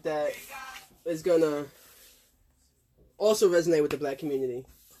song that is going to also resonate with the black community.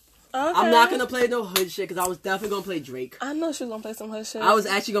 Okay. I'm not going to play no hood shit because I was definitely going to play Drake. I know she was going to play some hood shit. I was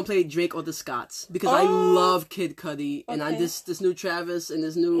actually going to play Drake or the Scots because I love Kid Cudi and this new Travis and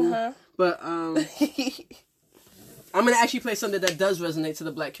this new... Uh-huh. But, I'm going to actually play something that does resonate to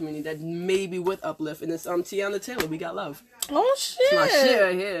the black community, that maybe with uplift, and it's Tiana Taylor, We Got Love. Oh, shit. It's my shit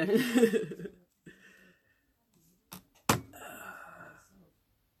right here.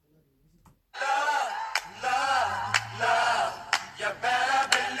 Love, you better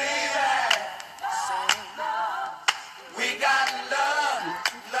believe it. We got love,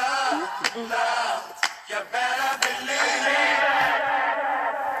 you better believe it.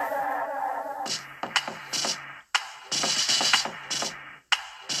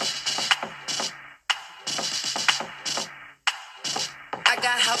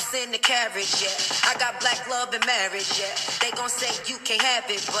 House in the carriage, yeah. I got black love and marriage, yeah. They gon' say you can't have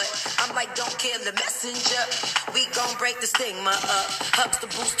it, but I'm like, don't kill the messenger. We gon' break the stigma up.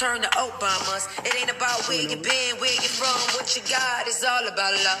 Huxtables turn to Obamas. It ain't about where you been, where you from. What you got is all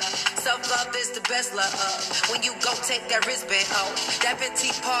about love. Self-love is the best love. When you go take that wristband off, that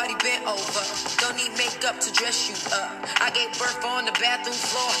petite party bent over. Don't need makeup to dress you up. I gave birth on the bathroom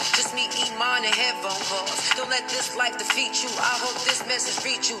floor. Just me, Iman, and headphone calls. Don't let this life defeat you. I hope this message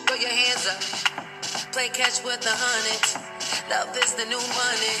reach you. Throw your hands up. Play catch with the hundreds. Love is the new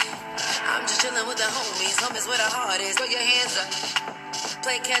money. I'm just chilling with the homies. Homies where the heart is. Throw your hands up.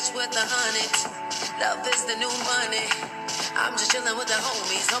 Play catch with the hundreds. Love is the new money. I'm just chilling with the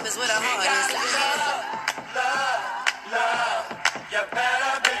homies. Homies where the heart is. Throw your hands up. Love, you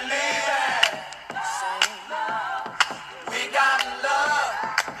better believe it. We got love,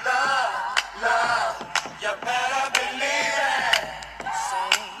 you better believe it.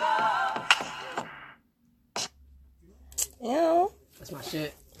 Yeah. That's my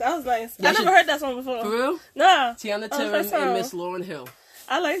shit. That was nice. Yeah, I never heard that song before. For real? Nah. Tiana Oh, Taylor first time. and Miss Lauryn Hill.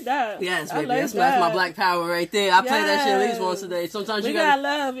 I like that. Yes, I baby. like That's that. my black power right there. I play that shit at least once a day. Sometimes We you got gotta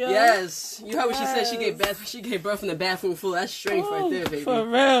love, yo. Yes. You heard what she said. She Yes. gave birth in the bathroom full. That's strength right there, baby. For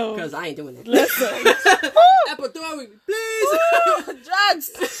real. Because I ain't doing it. Listen. Epidurally, please.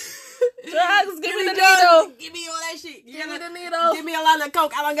 Drugs. Drugs. Give me the drugs. needle. Give me all that shit. Give me the needle. Give me a line of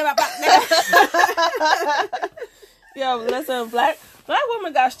coke. I don't give a fuck. Yo, listen, black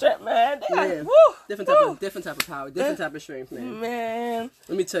women got strength, man. They got, Yeah. woo, Different woo. type of power. Different type of strength, man. Man,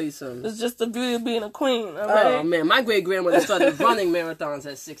 Let me tell you something. it's just the beauty of being a queen, all right? Oh man, my great grandmother started running marathons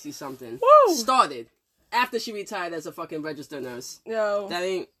at 60 something. Woo. Started after she retired as a fucking registered nurse. Yo, That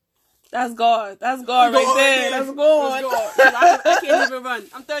ain't. that's God. That's God right there. That's God. I can't even run.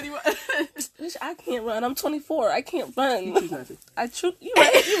 I'm 31. Bitch, I can't run. I'm 24. I can't run. Choose not to. I choose. You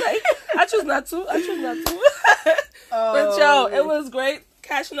right. You right. I choose not to. But yo, it was great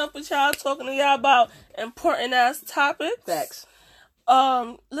catching up with y'all, talking to y'all about important ass topics. Facts.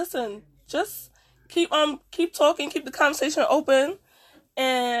 Listen, just keep talking, keep the conversation open,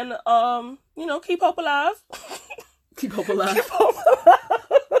 and keep hope alive. Keep hope alive.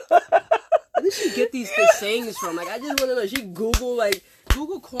 Where did she get these sayings from? Like, I just want to know. She Google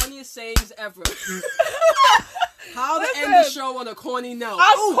corniest sayings ever. How to end the show on a corny note.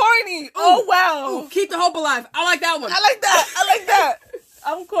 I'm corny. Oh wow. Ooh, keep the hope alive. I like that one. I like that.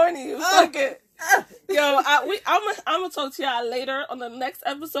 I'm corny. Fuck it. Yo, I'm gonna talk to y'all later on the next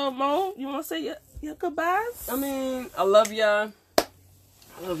episode, Mo. You wanna say your goodbyes? I mean, I love y'all.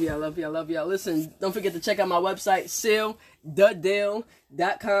 Listen, don't forget to check out my website,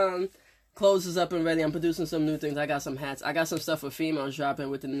 SealTheDeal.com. Clothes is up and ready. I'm producing some new things. I got some hats. I got some stuff for females dropping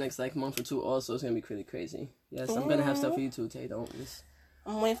within the next month or two also. It's going to be pretty crazy. Yes, I'm going to have stuff for you too, Tay.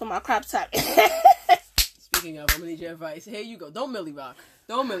 I'm waiting for my crop top. Speaking of, I'm going to need your advice. Here you go. Don't Millie Rock.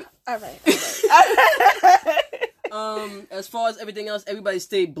 Don't Millie. All right. As far as everything else, everybody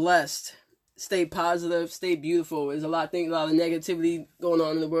stay blessed. Stay positive. Stay beautiful. There's a lot of negativity going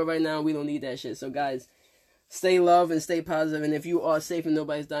on in the world right now. We don't need that shit. So, guys, stay loved and stay positive. And if you are safe and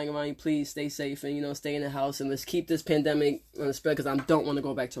nobody's dying around you, please stay safe and, stay in the house. And let's keep this pandemic on the spread because I don't want to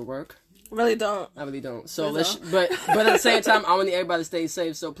go back to work. Really don't. I really don't. So but at the same time, I want everybody to stay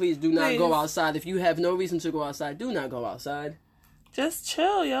safe. So please do not go outside. If you have no reason to go outside, do not go outside. Just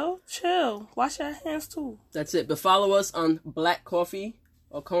chill, yo. Chill. Wash your hands too. That's it. But follow us on Black Coffee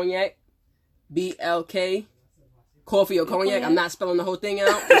or Cognac. BLK. Coffee or Cognac. I'm not spelling the whole thing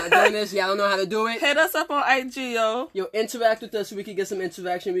out. I'm not doing this. Y'all don't know how to do it. Hit us up on IG, yo. Yo, interact with us so we can get some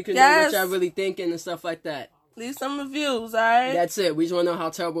interaction. We can know what y'all really thinking and stuff like that. Leave some reviews, alright? That's it. We just want to know how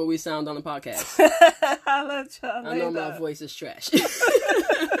terrible we sound on the podcast. I'll let y'all I know my voice is trash.